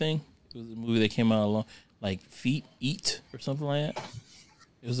remember this thing? It was a movie that came out along like Feet Eat or something like that.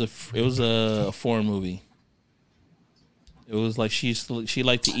 It was a foreign movie. It was like she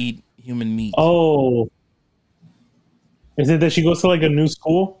liked to eat human meat. Oh, is it that she goes to like a new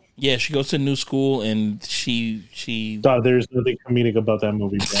school? Yeah, she goes to a new school and she. There's nothing comedic about that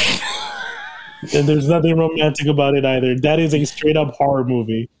movie, bro. And there's nothing romantic about it either. That is a straight up horror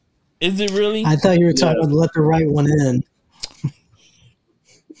movie. Is it really? I thought you were talking about Let the Right One In.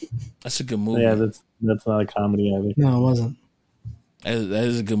 That's a good movie. Yeah, that's not a comedy either. No, it wasn't. That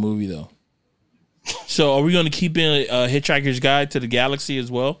is a good movie though. So, are we going to keep in Hitchhiker's Guide to the Galaxy as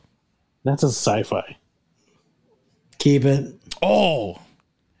well? That's a sci-fi. Keep it. Oh,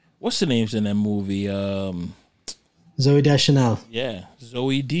 what's the names in that movie? Zoe Deschanel. Yeah,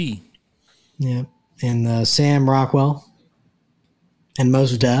 Zoe D. Yeah. And Sam Rockwell. And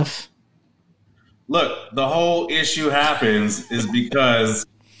Mos Def. Look, the whole issue happens is because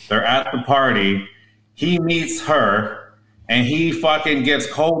they're at the party. He meets her, and he fucking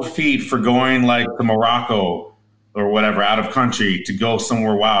gets cold feet for going like to Morocco or whatever, out of country to go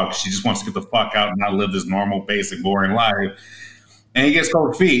somewhere wild. She just wants to get the fuck out and not live this normal, basic, boring life. And he gets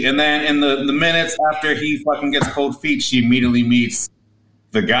cold feet. And then in the minutes after he fucking gets cold feet, she immediately meets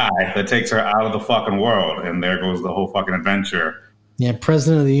the guy that takes her out of the fucking world. And there goes the whole fucking adventure. Yeah,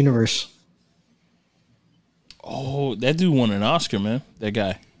 President of the Universe. Oh, that dude won an Oscar, man. That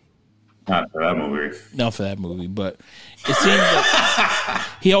guy. Not for that movie. Not for that movie, but it seems like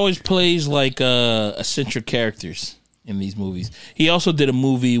he always plays like eccentric characters in these movies. He also did a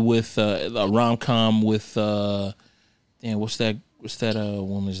movie with a rom-com with what's that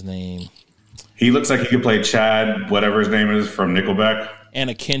woman's name? He looks like he could play Chad, whatever his name is, from Nickelback.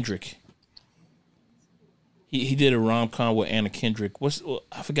 Anna Kendrick. He did a rom-com with Anna Kendrick.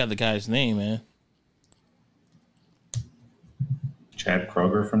 I forgot the guy's name, man. Chad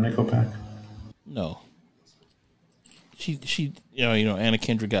Kroger from Nickelback? No. She Anna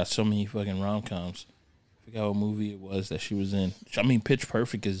Kendrick got so many fucking rom-coms. I forgot what movie it was that she was in. I mean, Pitch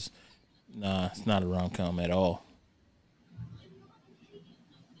Perfect it's not a rom-com at all.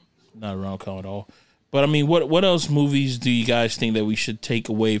 Not a rom-com at all. But I mean, what else movies do you guys think that we should take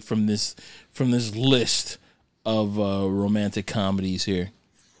away from this list of romantic comedies here?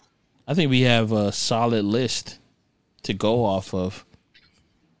 I think we have a solid list to go off of.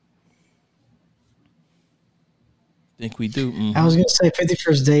 I think we do. Mm-hmm. I was going to say 50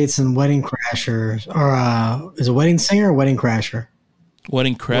 First Dates and Wedding Crasher. Or is it Wedding Singer or Wedding Crasher?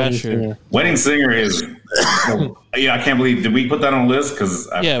 Wedding Crasher. Wedding Singer is... yeah, I can't believe... Did we put that on the list? Because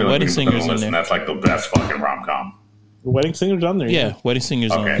I feel like Wedding we put that on Singer's the list, in and that's like the best fucking rom-com. The Wedding Singer's on there. Yeah, Wedding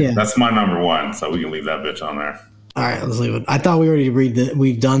Singer's on there. Okay, Yeah. that's my number one, so we can leave that bitch on there. All right, let's leave it. I thought we already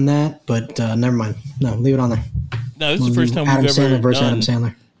we've done that, but never mind. No, leave it on there. No, this is the first time Adam we've ever Sandler versus done. Adam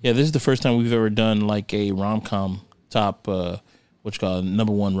Sandler. Yeah, this is the first time we've ever done like a rom-com top,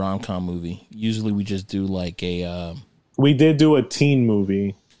 number one rom-com movie. Usually we just do like a. We did do a teen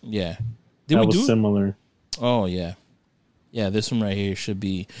movie. Yeah. That we was do it? similar. Oh yeah, yeah. This one right here should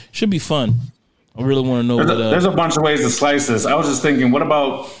be fun. I really want to know There's a bunch of ways to slice this. I was just thinking, what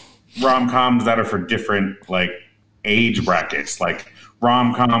about rom-coms that are for different like age brackets, like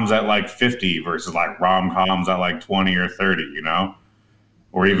rom-coms at like 50 versus like rom-coms at like 20 or 30, you know,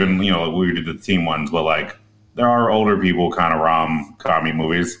 or even we did the teen ones, but like there are older people kind of rom-commy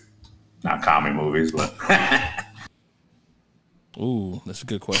movies, not comedy movies, but. Ooh, that's a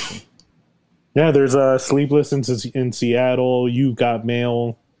good question. Yeah, there's Sleepless in Seattle. You Got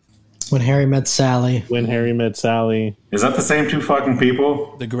Mail. When Harry Met Sally. When Harry Met Sally. Is that the same two fucking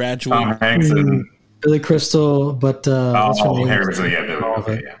people? The Graduate. Tom Hanks and Billy Crystal, but what's her name? Harrison, yeah, Billy.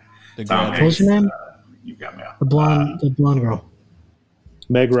 Okay, yeah. The Tom Graduate. Hanks, What's her name? You Got Mail. The blonde girl.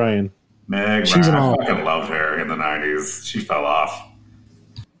 Meg Ryan. Meg She's Ryan. an all- I fucking loved her in the 90s. She fell off.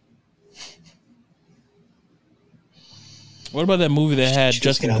 What about that movie that had She's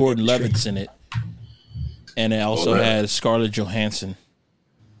Justin got- Gordon-Levitt in it, and it also that? had Scarlett Johansson?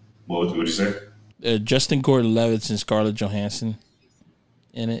 What would you say? Justin Gordon-Levitt and Scarlett Johansson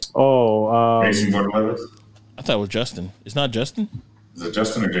in it. Oh, Jason Gordon-Levitt? I thought it was Justin. It's not Justin? Is it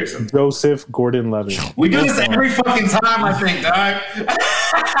Justin or Jason? Joseph Gordon-Levitt. We do this every fucking time, I think, dog.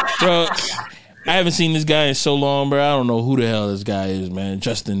 Bro, I haven't seen this guy in so long, bro. I don't know who the hell this guy is, man.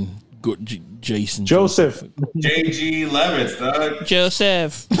 Jason. Joseph. J.G. Levitz, dog.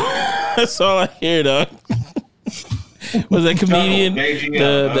 Joseph. That's all I hear, dog. Was that comedian?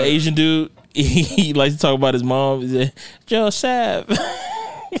 JGL, The Asian dude? He likes to talk about his mom. He said, Joseph.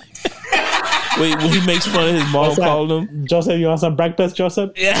 Wait, when he makes fun of his mom calling him. Joseph, you want some breakfast,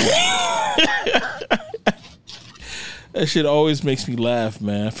 Joseph? Yeah. That shit always makes me laugh,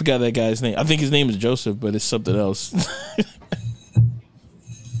 man. I forgot that guy's name. I think his name is Joseph, but it's something else.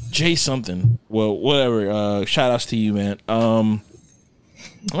 Jay something. Well, whatever. Shout outs to you, man. All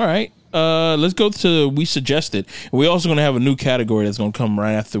right. Let's go to We Suggested. We're also going to have a new category that's going to come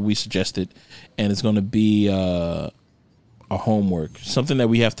right after We Suggested, and it's going to be a homework, something that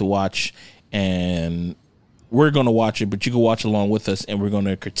we have to watch, and we're going to watch it, but you can watch along with us, and we're going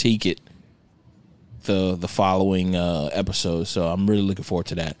to critique it the following episode. So I'm really looking forward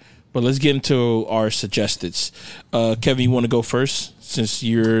to that. But let's get into our Suggesteds. Kevin, you want to go first since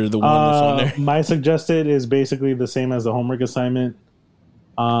you're the one that's on there? My Suggested is basically the same as the homework assignment.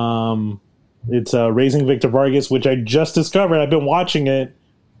 It's Raising Victor Vargas, which I just discovered. I've been watching it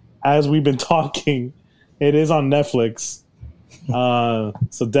as we've been talking. It is on Netflix.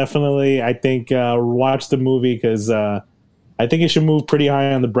 So definitely, I think watch the movie because I think it should move pretty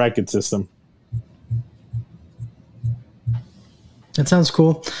high on the bracket system. That sounds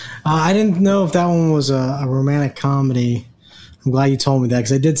cool. I didn't know if that one was a romantic comedy. I'm glad you told me that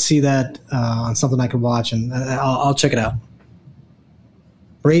because I did see that on something I could watch, and I'll check it out.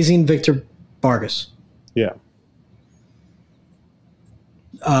 Raising Victor Vargas. Yeah.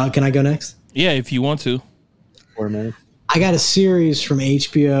 Can I go next? Yeah, if you want to. 4 minutes. I got a series from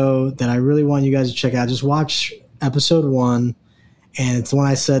HBO that I really want you guys to check out. Just watch episode 1, and it's the one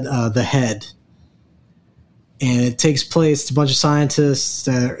I said, The Head. and it takes place. It's a bunch of scientists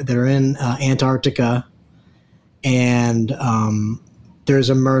that are in Antarctica, and there's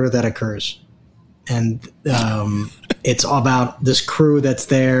a murder that occurs, and it's all about this crew that's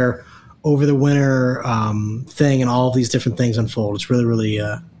there over the winter thing, and all these different things unfold. It's really, really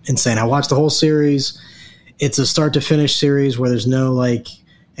insane. I watched the whole series. It's a start to finish series where there's no like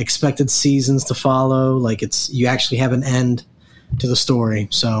expected seasons to follow. Like you actually have an end to the story.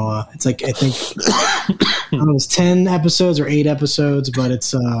 So it's like, I think I don't know, it's 10 episodes or 8 episodes, but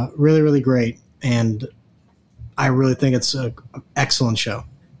it's really, really great. And I really think it's an excellent show.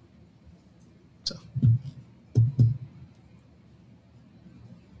 So.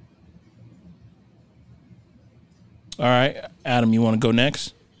 All right, Adam, you want to go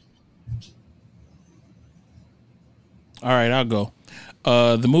next? All right, I'll go.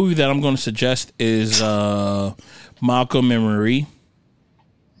 The movie that I'm going to suggest is Malcolm and Marie.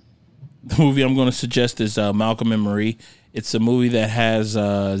 The movie I'm going to suggest is Malcolm and Marie. It's a movie that has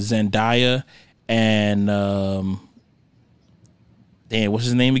Zendaya and what's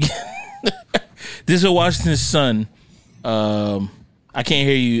his name again? Denzel Washington's son. I can't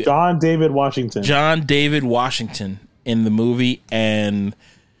hear you. John David Washington. John David Washington in the movie, and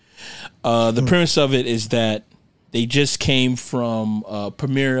the premise of it is that they just came from a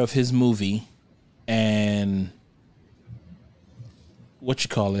premiere of his movie, and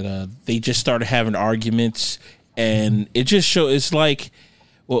they just started having arguments, and it just it's like,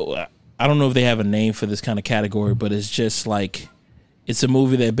 well, I don't know if they have a name for this kind of category, but it's just like, it's a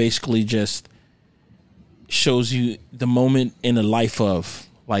movie that basically just shows you the moment in the life of,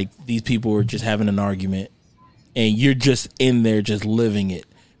 like, these people were just having an argument, and you're just in there just living it.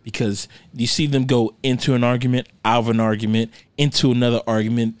 Because you see them go into an argument, out of an argument, into another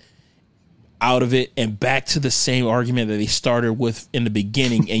argument, out of it, and back to the same argument that they started with in the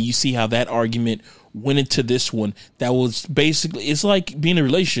beginning. And you see how that argument went into this one. That was basically, it's like being in a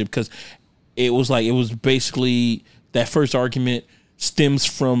relationship, because it was basically that first argument stems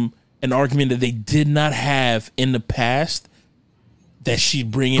from an argument that they did not have in the past, that she's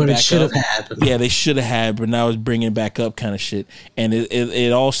bringing but back it should up. have happened. Yeah, they should have had, but now it's bringing it back up kind of shit. And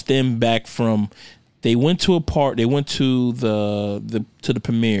it all stemmed back from, they went to the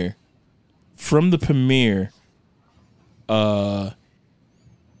premiere. From the premiere,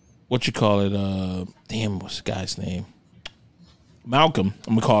 what's the guy's name? Malcolm,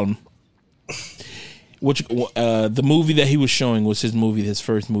 I'm gonna call him. The movie that he was showing was his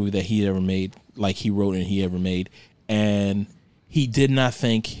first movie that he ever made, like he wrote and he ever made. And he did not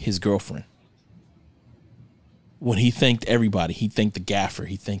thank his girlfriend. When he thanked everybody, he thanked the gaffer,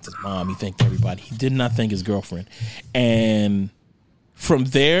 he thanked his mom, he thanked everybody. He did not thank his girlfriend. And from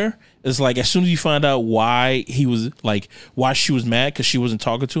there, it's like, as soon as you find out why she was mad because she wasn't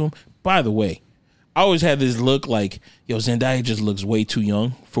talking to him. By the way, I always had this look like, yo, Zendaya just looks way too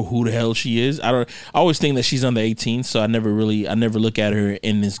young for who the hell she is. I always think that she's under 18, so I never look at her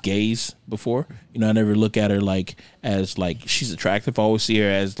in this gaze before. You know, I never look at her like as like she's attractive. I always see her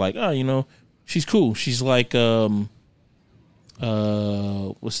as like, oh, you know, she's cool. She's like what's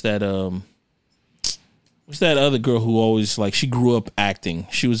that other girl who always, like, she grew up acting.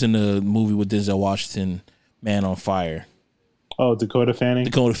 She was in the movie with Denzel Washington, Man on Fire. Oh, Dakota Fanning.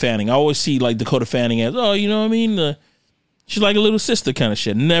 Dakota Fanning. I always see like Dakota Fanning as, oh, you know what I mean? She's like a little sister kind of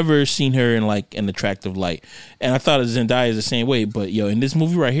shit. Never seen her in like an attractive light. And I thought of Zendaya is the same way. But yo, in this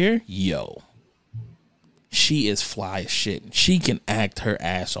movie right here, yo, she is fly as shit. She can act her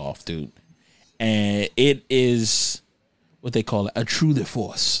ass off, dude. And it is what they call it, a true de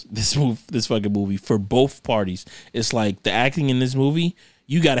force. This fucking movie for both parties. It's like the acting in this movie,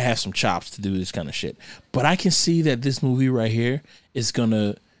 you got to have some chops to do this kind of shit. But I can see that this movie right here is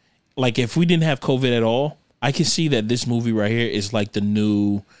gonna, like, if we didn't have COVID at all, I can see that this movie right here is like the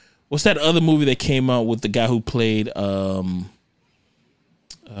new, what's that other movie that came out with the guy who played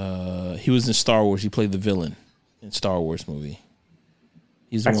he was in Star Wars. He played the villain in Star Wars movie.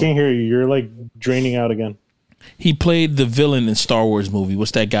 I can't hear you. You're like draining out again. He played the villain in Star Wars movie.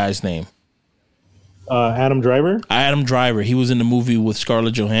 What's that guy's name? Adam Driver? Adam Driver. He was in the movie with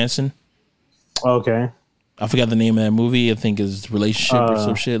Scarlett Johansson. Okay. I forgot the name of that movie. I think it's Relationship or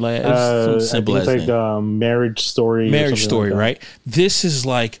some shit like that. It's some simple I think it's like Marriage Story. Marriage Story, like, right? This is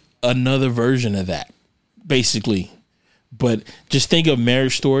like another version of that, basically. But just think of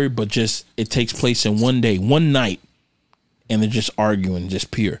Marriage Story, but just it takes place in one day, one night, and they're just arguing,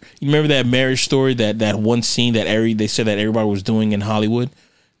 just pure. You remember that Marriage Story, that one scene that they said that everybody was doing in Hollywood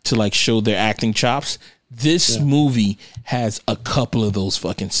to like show their acting chops? This movie has a couple of those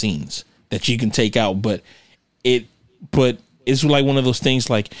fucking scenes that you can take out, but it's like one of those things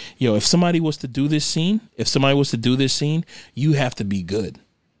like, yo, if somebody was to do this scene, you have to be good.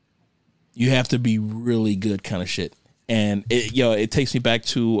 You have to be really good kind of shit. And it takes me back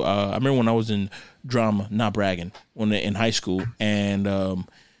to I remember when I was in drama, not bragging, when in high school, and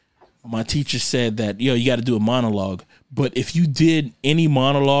my teacher said that, you got to do a monologue. But if you did any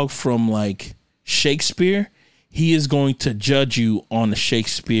monologue from like Shakespeare, he is going to judge you on the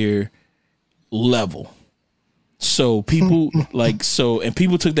Shakespeare level. So people and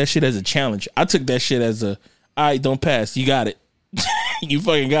people took that shit as a challenge. I took that shit as all right, don't pass. You got it. You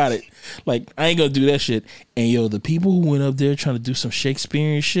fucking got it. Like, I ain't gonna do that shit. And the people who went up there trying to do some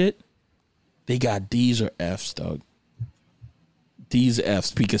Shakespearean shit, they got D's or F's, dog. D's or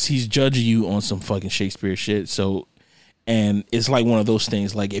F's, because he's judging you on some fucking Shakespeare shit. So, and it's like one of those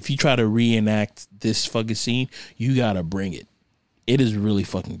things, like, if you try to reenact this fucking scene, you gotta bring it. It is really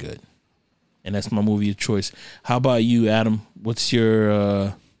fucking good. And that's my movie of choice. How about you, Adam? What's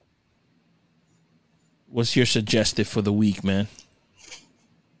your suggested for the week, man?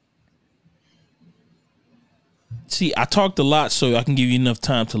 See, I talked a lot, so I can give you enough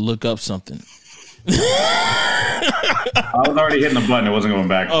time to look up something. I was already hitting the button. It wasn't going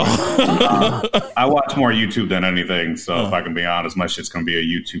back. I watch more YouTube than anything. So if I can be honest, my shit's going to be a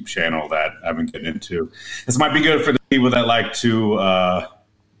YouTube channel that I've been getting into. This might be good for the people that like to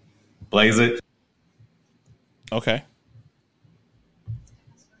blaze it. Okay.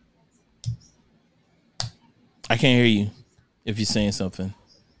 I can't hear you if you're saying something.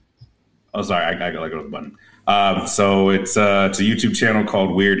 Oh, sorry. I got to go to the button. So it's a YouTube channel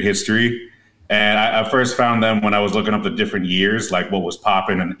called Weird History. And I first found them when I was looking up the different years, like what was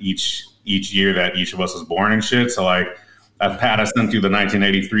popping in each year that each of us was born and shit. So like, Pat, I sent you the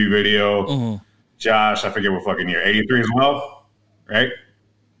 1983 video. Mm-hmm. Josh, I forget what fucking year. 83 as well, right?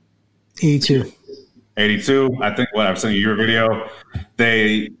 82. I think I've sent you your video.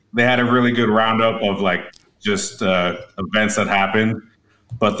 They had a really good roundup of like just events that happened.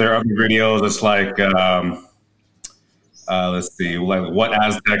 But there are other videos. It's like, let's see, like what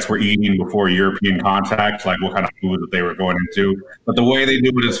Aztecs were eating before European contact, like what kind of food that they were going into. But the way they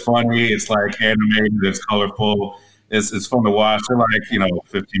do it is funny. It's like animated. It's colorful. It's fun to watch. They're like,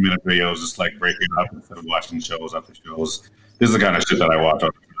 15-minute videos, just like breaking it up instead of watching shows after shows. This is the kind of shit that I watch all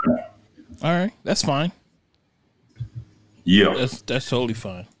the time. All right, that's fine. Yeah, that's totally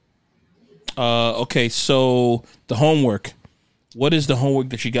fine. Okay, so the homework. What is the homework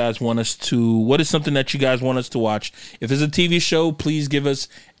that you guys want us to? What is something that you guys want us to watch? If it's a TV show, please give us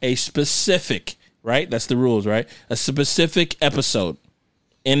a specific. Right, that's the rules, right? A specific episode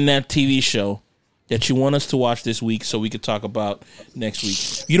in that TV show that you want us to watch this week, so we could talk about next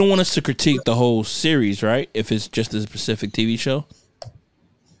week. You don't want us to critique the whole series, right? If it's just a specific TV show.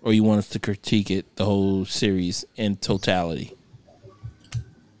 Or you want us to critique it, the whole series in totality?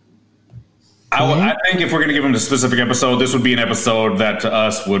 I think if we're going to give them a specific episode, this would be an episode that to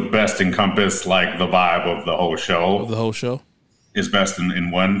us would best encompass like the vibe of the whole show. Of the whole show is best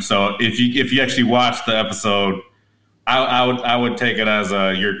in one. So if you actually watch the episode, I would take it as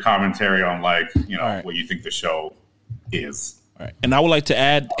your commentary on like right. What you think the show is. All right. And I would like to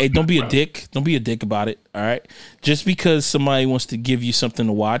add, hey, don't be a dick. Don't be a dick about it. All right. Just because somebody wants to give you something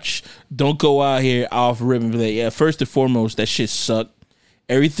to watch, don't go out here off rip and be like, yeah, first and foremost, that shit sucked.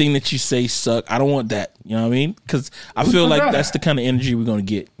 Everything that you say suck. I don't want that. You know what I mean? Because I feel like that's the kind of energy we're going to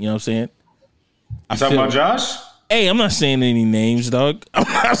get. You know what I'm saying? You talking about Josh? Hey, I'm not saying any names, dog.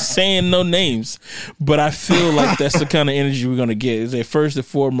 I'm not saying no names. But I feel like that's the kind of energy we're going to get. Is that first and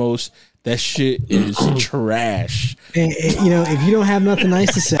foremost, that shit is trash. And, if you don't have nothing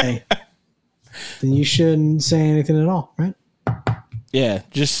nice to say, then you shouldn't say anything at all, right? Yeah,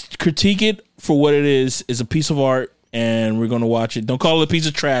 just critique it for what it is. It's a piece of art, and we're going to watch it. Don't call it a piece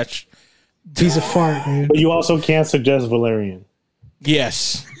of trash. Piece of fart, man. But you also can't suggest Valerian.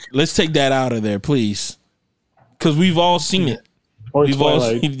 Yes. Let's take that out of there, please. Because we've all seen it. Or we've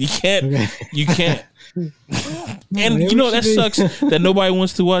Twilight. all seen it. You can't. And that sucks that nobody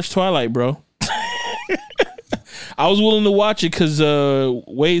wants to watch Twilight, bro. I was willing to watch it because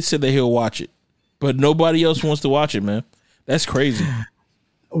Wade said that he'll watch it, but nobody else wants to watch it, man. That's crazy.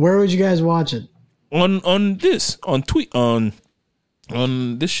 Where would you guys watch it? On this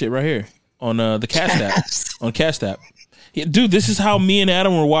shit right here on the Cast app. On Cast app. Yeah, dude, this is how me and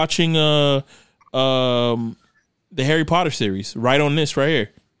Adam were watching the Harry Potter series right on this right here.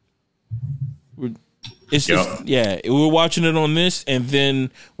 We're watching it on this, and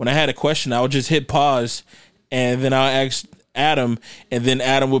then when I had a question, I would just hit pause, and then I'll ask Adam, and then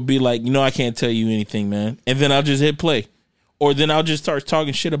Adam would be like, I can't tell you anything, man. And then I'll just hit play. Or then I'll just start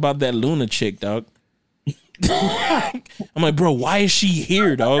talking shit about that Luna chick, dog. I'm like, bro, why is she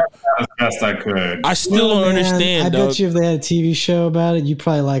here, dog? As best I could. I still don't understand, I dog. bet you if they had a TV show about it, you'd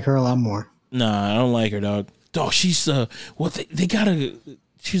probably like her a lot more. Nah, I don't like her, dog. Dog, she's they got a.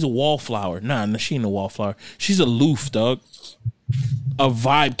 She's a wallflower. Nah, she ain't a wallflower. She's aloof, dog. A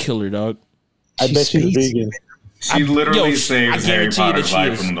vibe killer, dog. I bet she's vegan. She literally saves Harry guarantee that Potter's she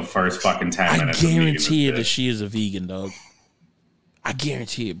life is. from the first fucking 10 I minutes. guarantee it that she is a vegan, dog. I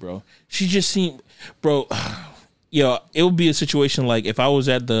guarantee it, bro. She just seemed, bro. Yo, it would be a situation like if I was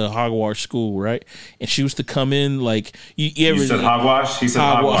at the Hogwarts school, right, and she was to come in, like you ever said Hogwash? He said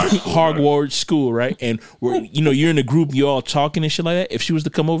Hogwarts school, right? And we're you're in a group, you all talking and shit like that. If she was to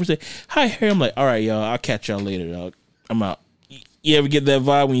come over and say, "Hi, Harry," I'm like, "All right, y'all, I'll catch y'all later, dog. I'm out." You ever get that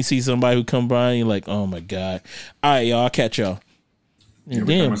vibe when you see somebody who come by and you're like, "Oh my god, all right, y'all, I'll catch y'all." Every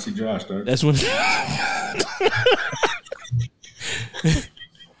Damn, time I see Josh, dog. that's when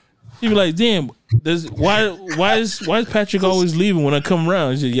you be like, "Damn, why is Patrick always leaving when I come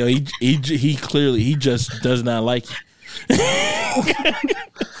around?" He said, he clearly just does not like you.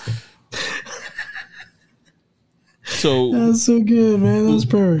 So That's so good, man. That was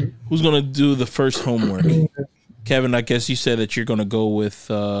perfect. who's gonna do the first homework? Kevin, I guess you said that you're gonna go with.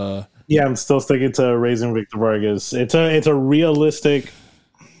 Yeah, I'm still sticking to Raising Victor Vargas. It's a realistic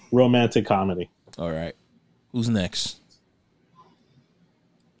romantic comedy. All right, who's next?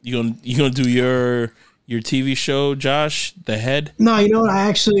 You gonna do your TV show, Josh? The Head. No, you know what?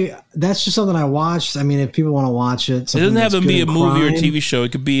 That's just something I watched. I mean, if people want to watch it, It doesn't have to be a movie or TV show.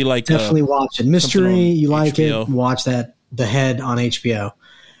 It could be like definitely watch it. Mystery, you like HBO. it? Watch that. The Head on HBO.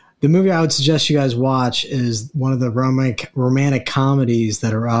 The movie I would suggest you guys watch is one of the romantic comedies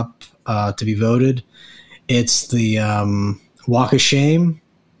that are up to be voted. It's the Walk of Shame.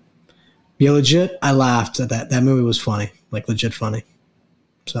 Yeah, legit. I laughed at that. That movie was funny, like legit funny.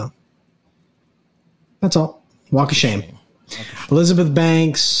 So that's all. Walk of Shame. Elizabeth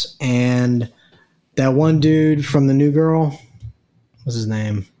Banks and that one dude from The New Girl. What's his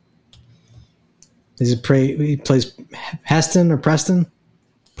name? He plays Heston or Preston.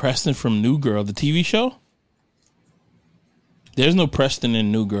 Preston from New Girl, the TV show. There's no Preston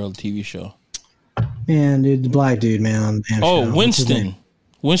in New Girl, the TV show. Man, dude, the black dude, man. On the damn show. Winston.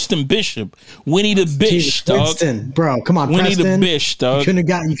 Winston Bishop. Winnie the Bish, dog. Winston, bro, come on, Winnie Preston. the Bish, dog. You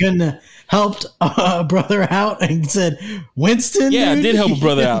couldn't have helped a brother out and said Winston. Yeah, dude? I did help a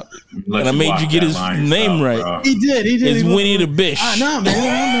brother out, and I made you get his name right. Bro. He did. It's Winnie the Bish. No,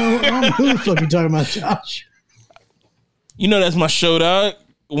 man, I don't know who the fuck you talking about, Josh. You know that's my show, dog.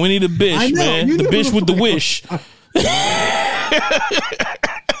 Winnie the Bish, I know, man. you The know Bish who with the fuck- wish.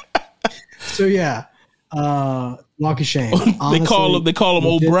 So yeah, Walk of Shame. They call him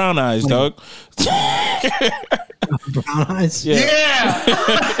old brown eyes, dog. Brown eyes. Yeah.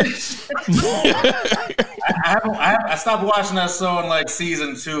 I stopped watching that show in like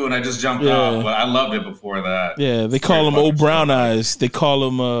season 2, and I just jumped off. But I loved it before that. Yeah, they call him old brown eyes. They call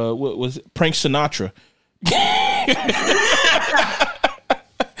him what was it? Prank Sinatra.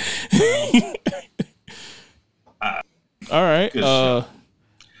 All right.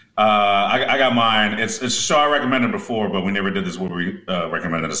 I got mine. It's a show I recommended before, but we never did this where we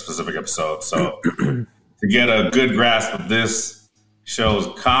recommended a specific episode. So to get a good grasp of this show's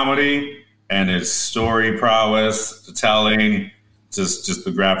comedy and its story prowess, the telling, just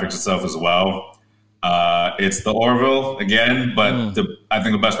the graphics itself as well. It's the Orville again, but I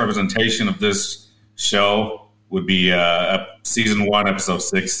think the best representation of this show would be season 1, episode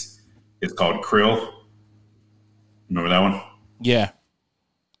 6. It's called Krill. Remember that one? Yeah.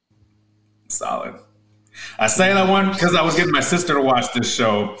 Solid. I say that one because I was getting my sister to watch this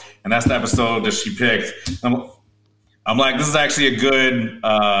show, and that's the episode that she picked. I'm like, this is actually a good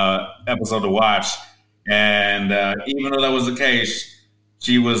episode to watch. And even though that was the case,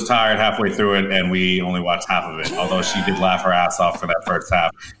 she was tired halfway through it, and we only watched half of it. Although she did laugh her ass off for that first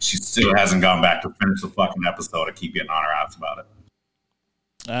half, she still hasn't gone back to finish the fucking episode. I keep getting on her ass about it.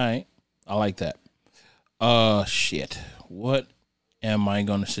 All right. I like that. Shit. What am I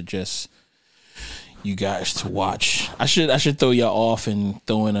going to suggest you guys to watch? I should throw y'all off and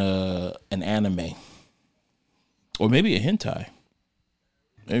throw in an anime. Or maybe a hentai.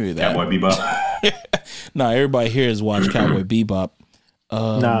 Maybe that. Cowboy Bebop. Nah, everybody here has watched Cowboy Bebop.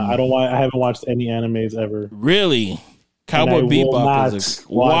 Nah, I haven't watched any animes ever. Really? Cowboy Bebop is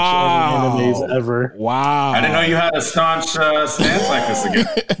a watch any animes ever. Wow. I didn't know you had a staunch stance like this again.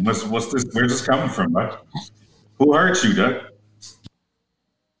 What's this? Where's this coming from, bud? Who hurt you, Doug?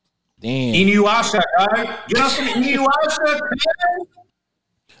 Damn. Inuyasha, guy. Get off the Inuyasha, man.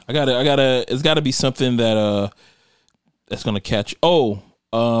 I gotta. It's gotta be something that that's gonna catch.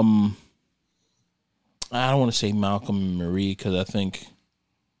 I don't want to say Malcolm and Marie because I think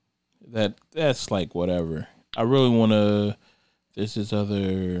that's like whatever. I really want to. There's this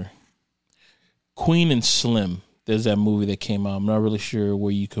other Queen and Slim. There's that movie that came out. I'm not really sure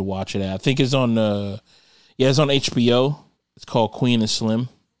where you could watch it at. I think it's on it's on HBO. It's called Queen and Slim.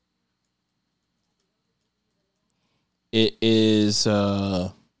 It is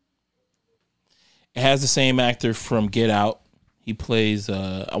it has the same actor from Get Out. He plays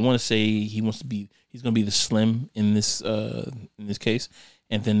I want to say he's going to be the Slim in this case.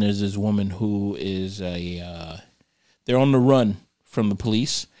 And then there's this woman who is they're on the run from the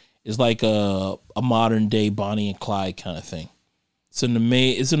police. It's like a modern day Bonnie and Clyde kind of thing. It's an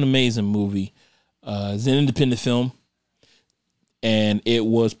amazing movie. It's an independent film, and it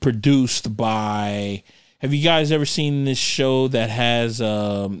was produced by. Have you guys ever seen this show that has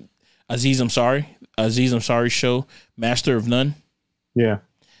Aziz Ansari show, Master of None? Yeah.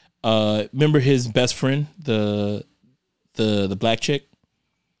 Remember his best friend, the black chick?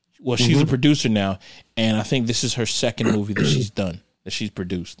 Well, she's a producer now, and I think this is her second movie that she's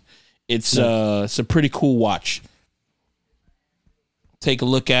produced. It's a pretty cool watch. Take a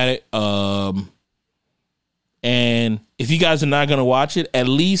look at it. And if you guys are not going to watch it, at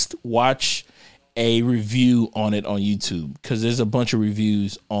least watch a review on it on YouTube, because there's a bunch of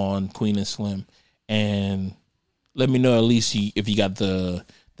reviews on Queen and Slim, and let me know at least if you got the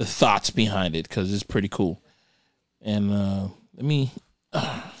thoughts behind it, because it's pretty cool. And let me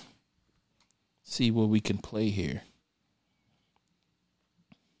see what we can play here,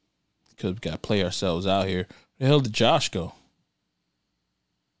 because we got to play ourselves out here. Where the hell did Josh go?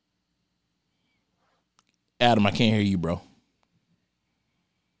 Adam, I can't hear you, bro.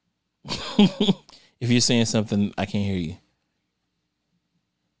 If you're saying something, I can't hear you.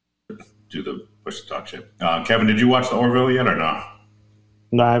 Do the push to talk shit. Kevin, did you watch the Orville yet or no?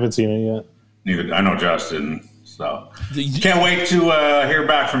 No, I haven't seen it yet. Neither. I know Josh didn't. So can't wait to hear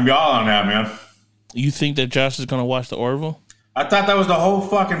back from y'all on that, man. You think that Josh is going to watch the Orville? I thought that was the whole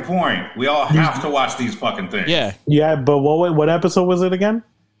fucking point. We all have to watch these fucking things. Yeah. Yeah, but what episode was it again?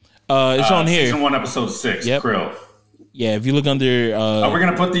 It's on here. Season 1, episode 6. Yep. Krill. Yeah, if you look under... Are we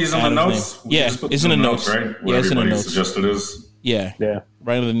going to put these in the notes? Yeah, it's in the notes. Right? Yeah, it's in the notes. Suggested is. Yeah.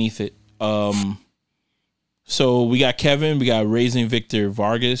 Right underneath it. So we got Kevin, we got Raising Victor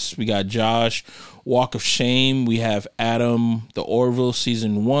Vargas, we got Josh, Walk of Shame, we have Adam, The Orville,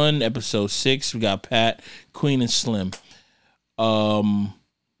 Season 1, Episode 6, we got Pat, Queen and Slim.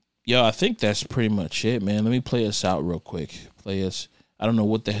 I think that's pretty much it, man. Let me play us out real quick. I don't know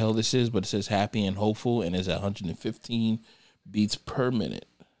what the hell this is, but it says Happy and Hopeful, and it's at 115 beats per minute.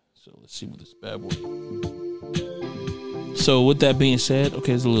 So let's see what this bad boy. So with that being said,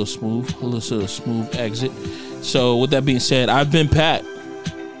 okay, it's a little smooth exit. So with that being said, I've been Pat.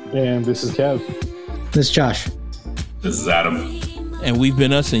 And this is Kev. This is Josh. This is Adam. And we've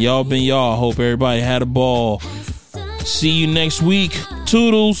been us, and y'all been y'all. I hope everybody had a ball. See you next week.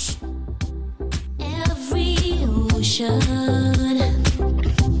 Toodles. Every ocean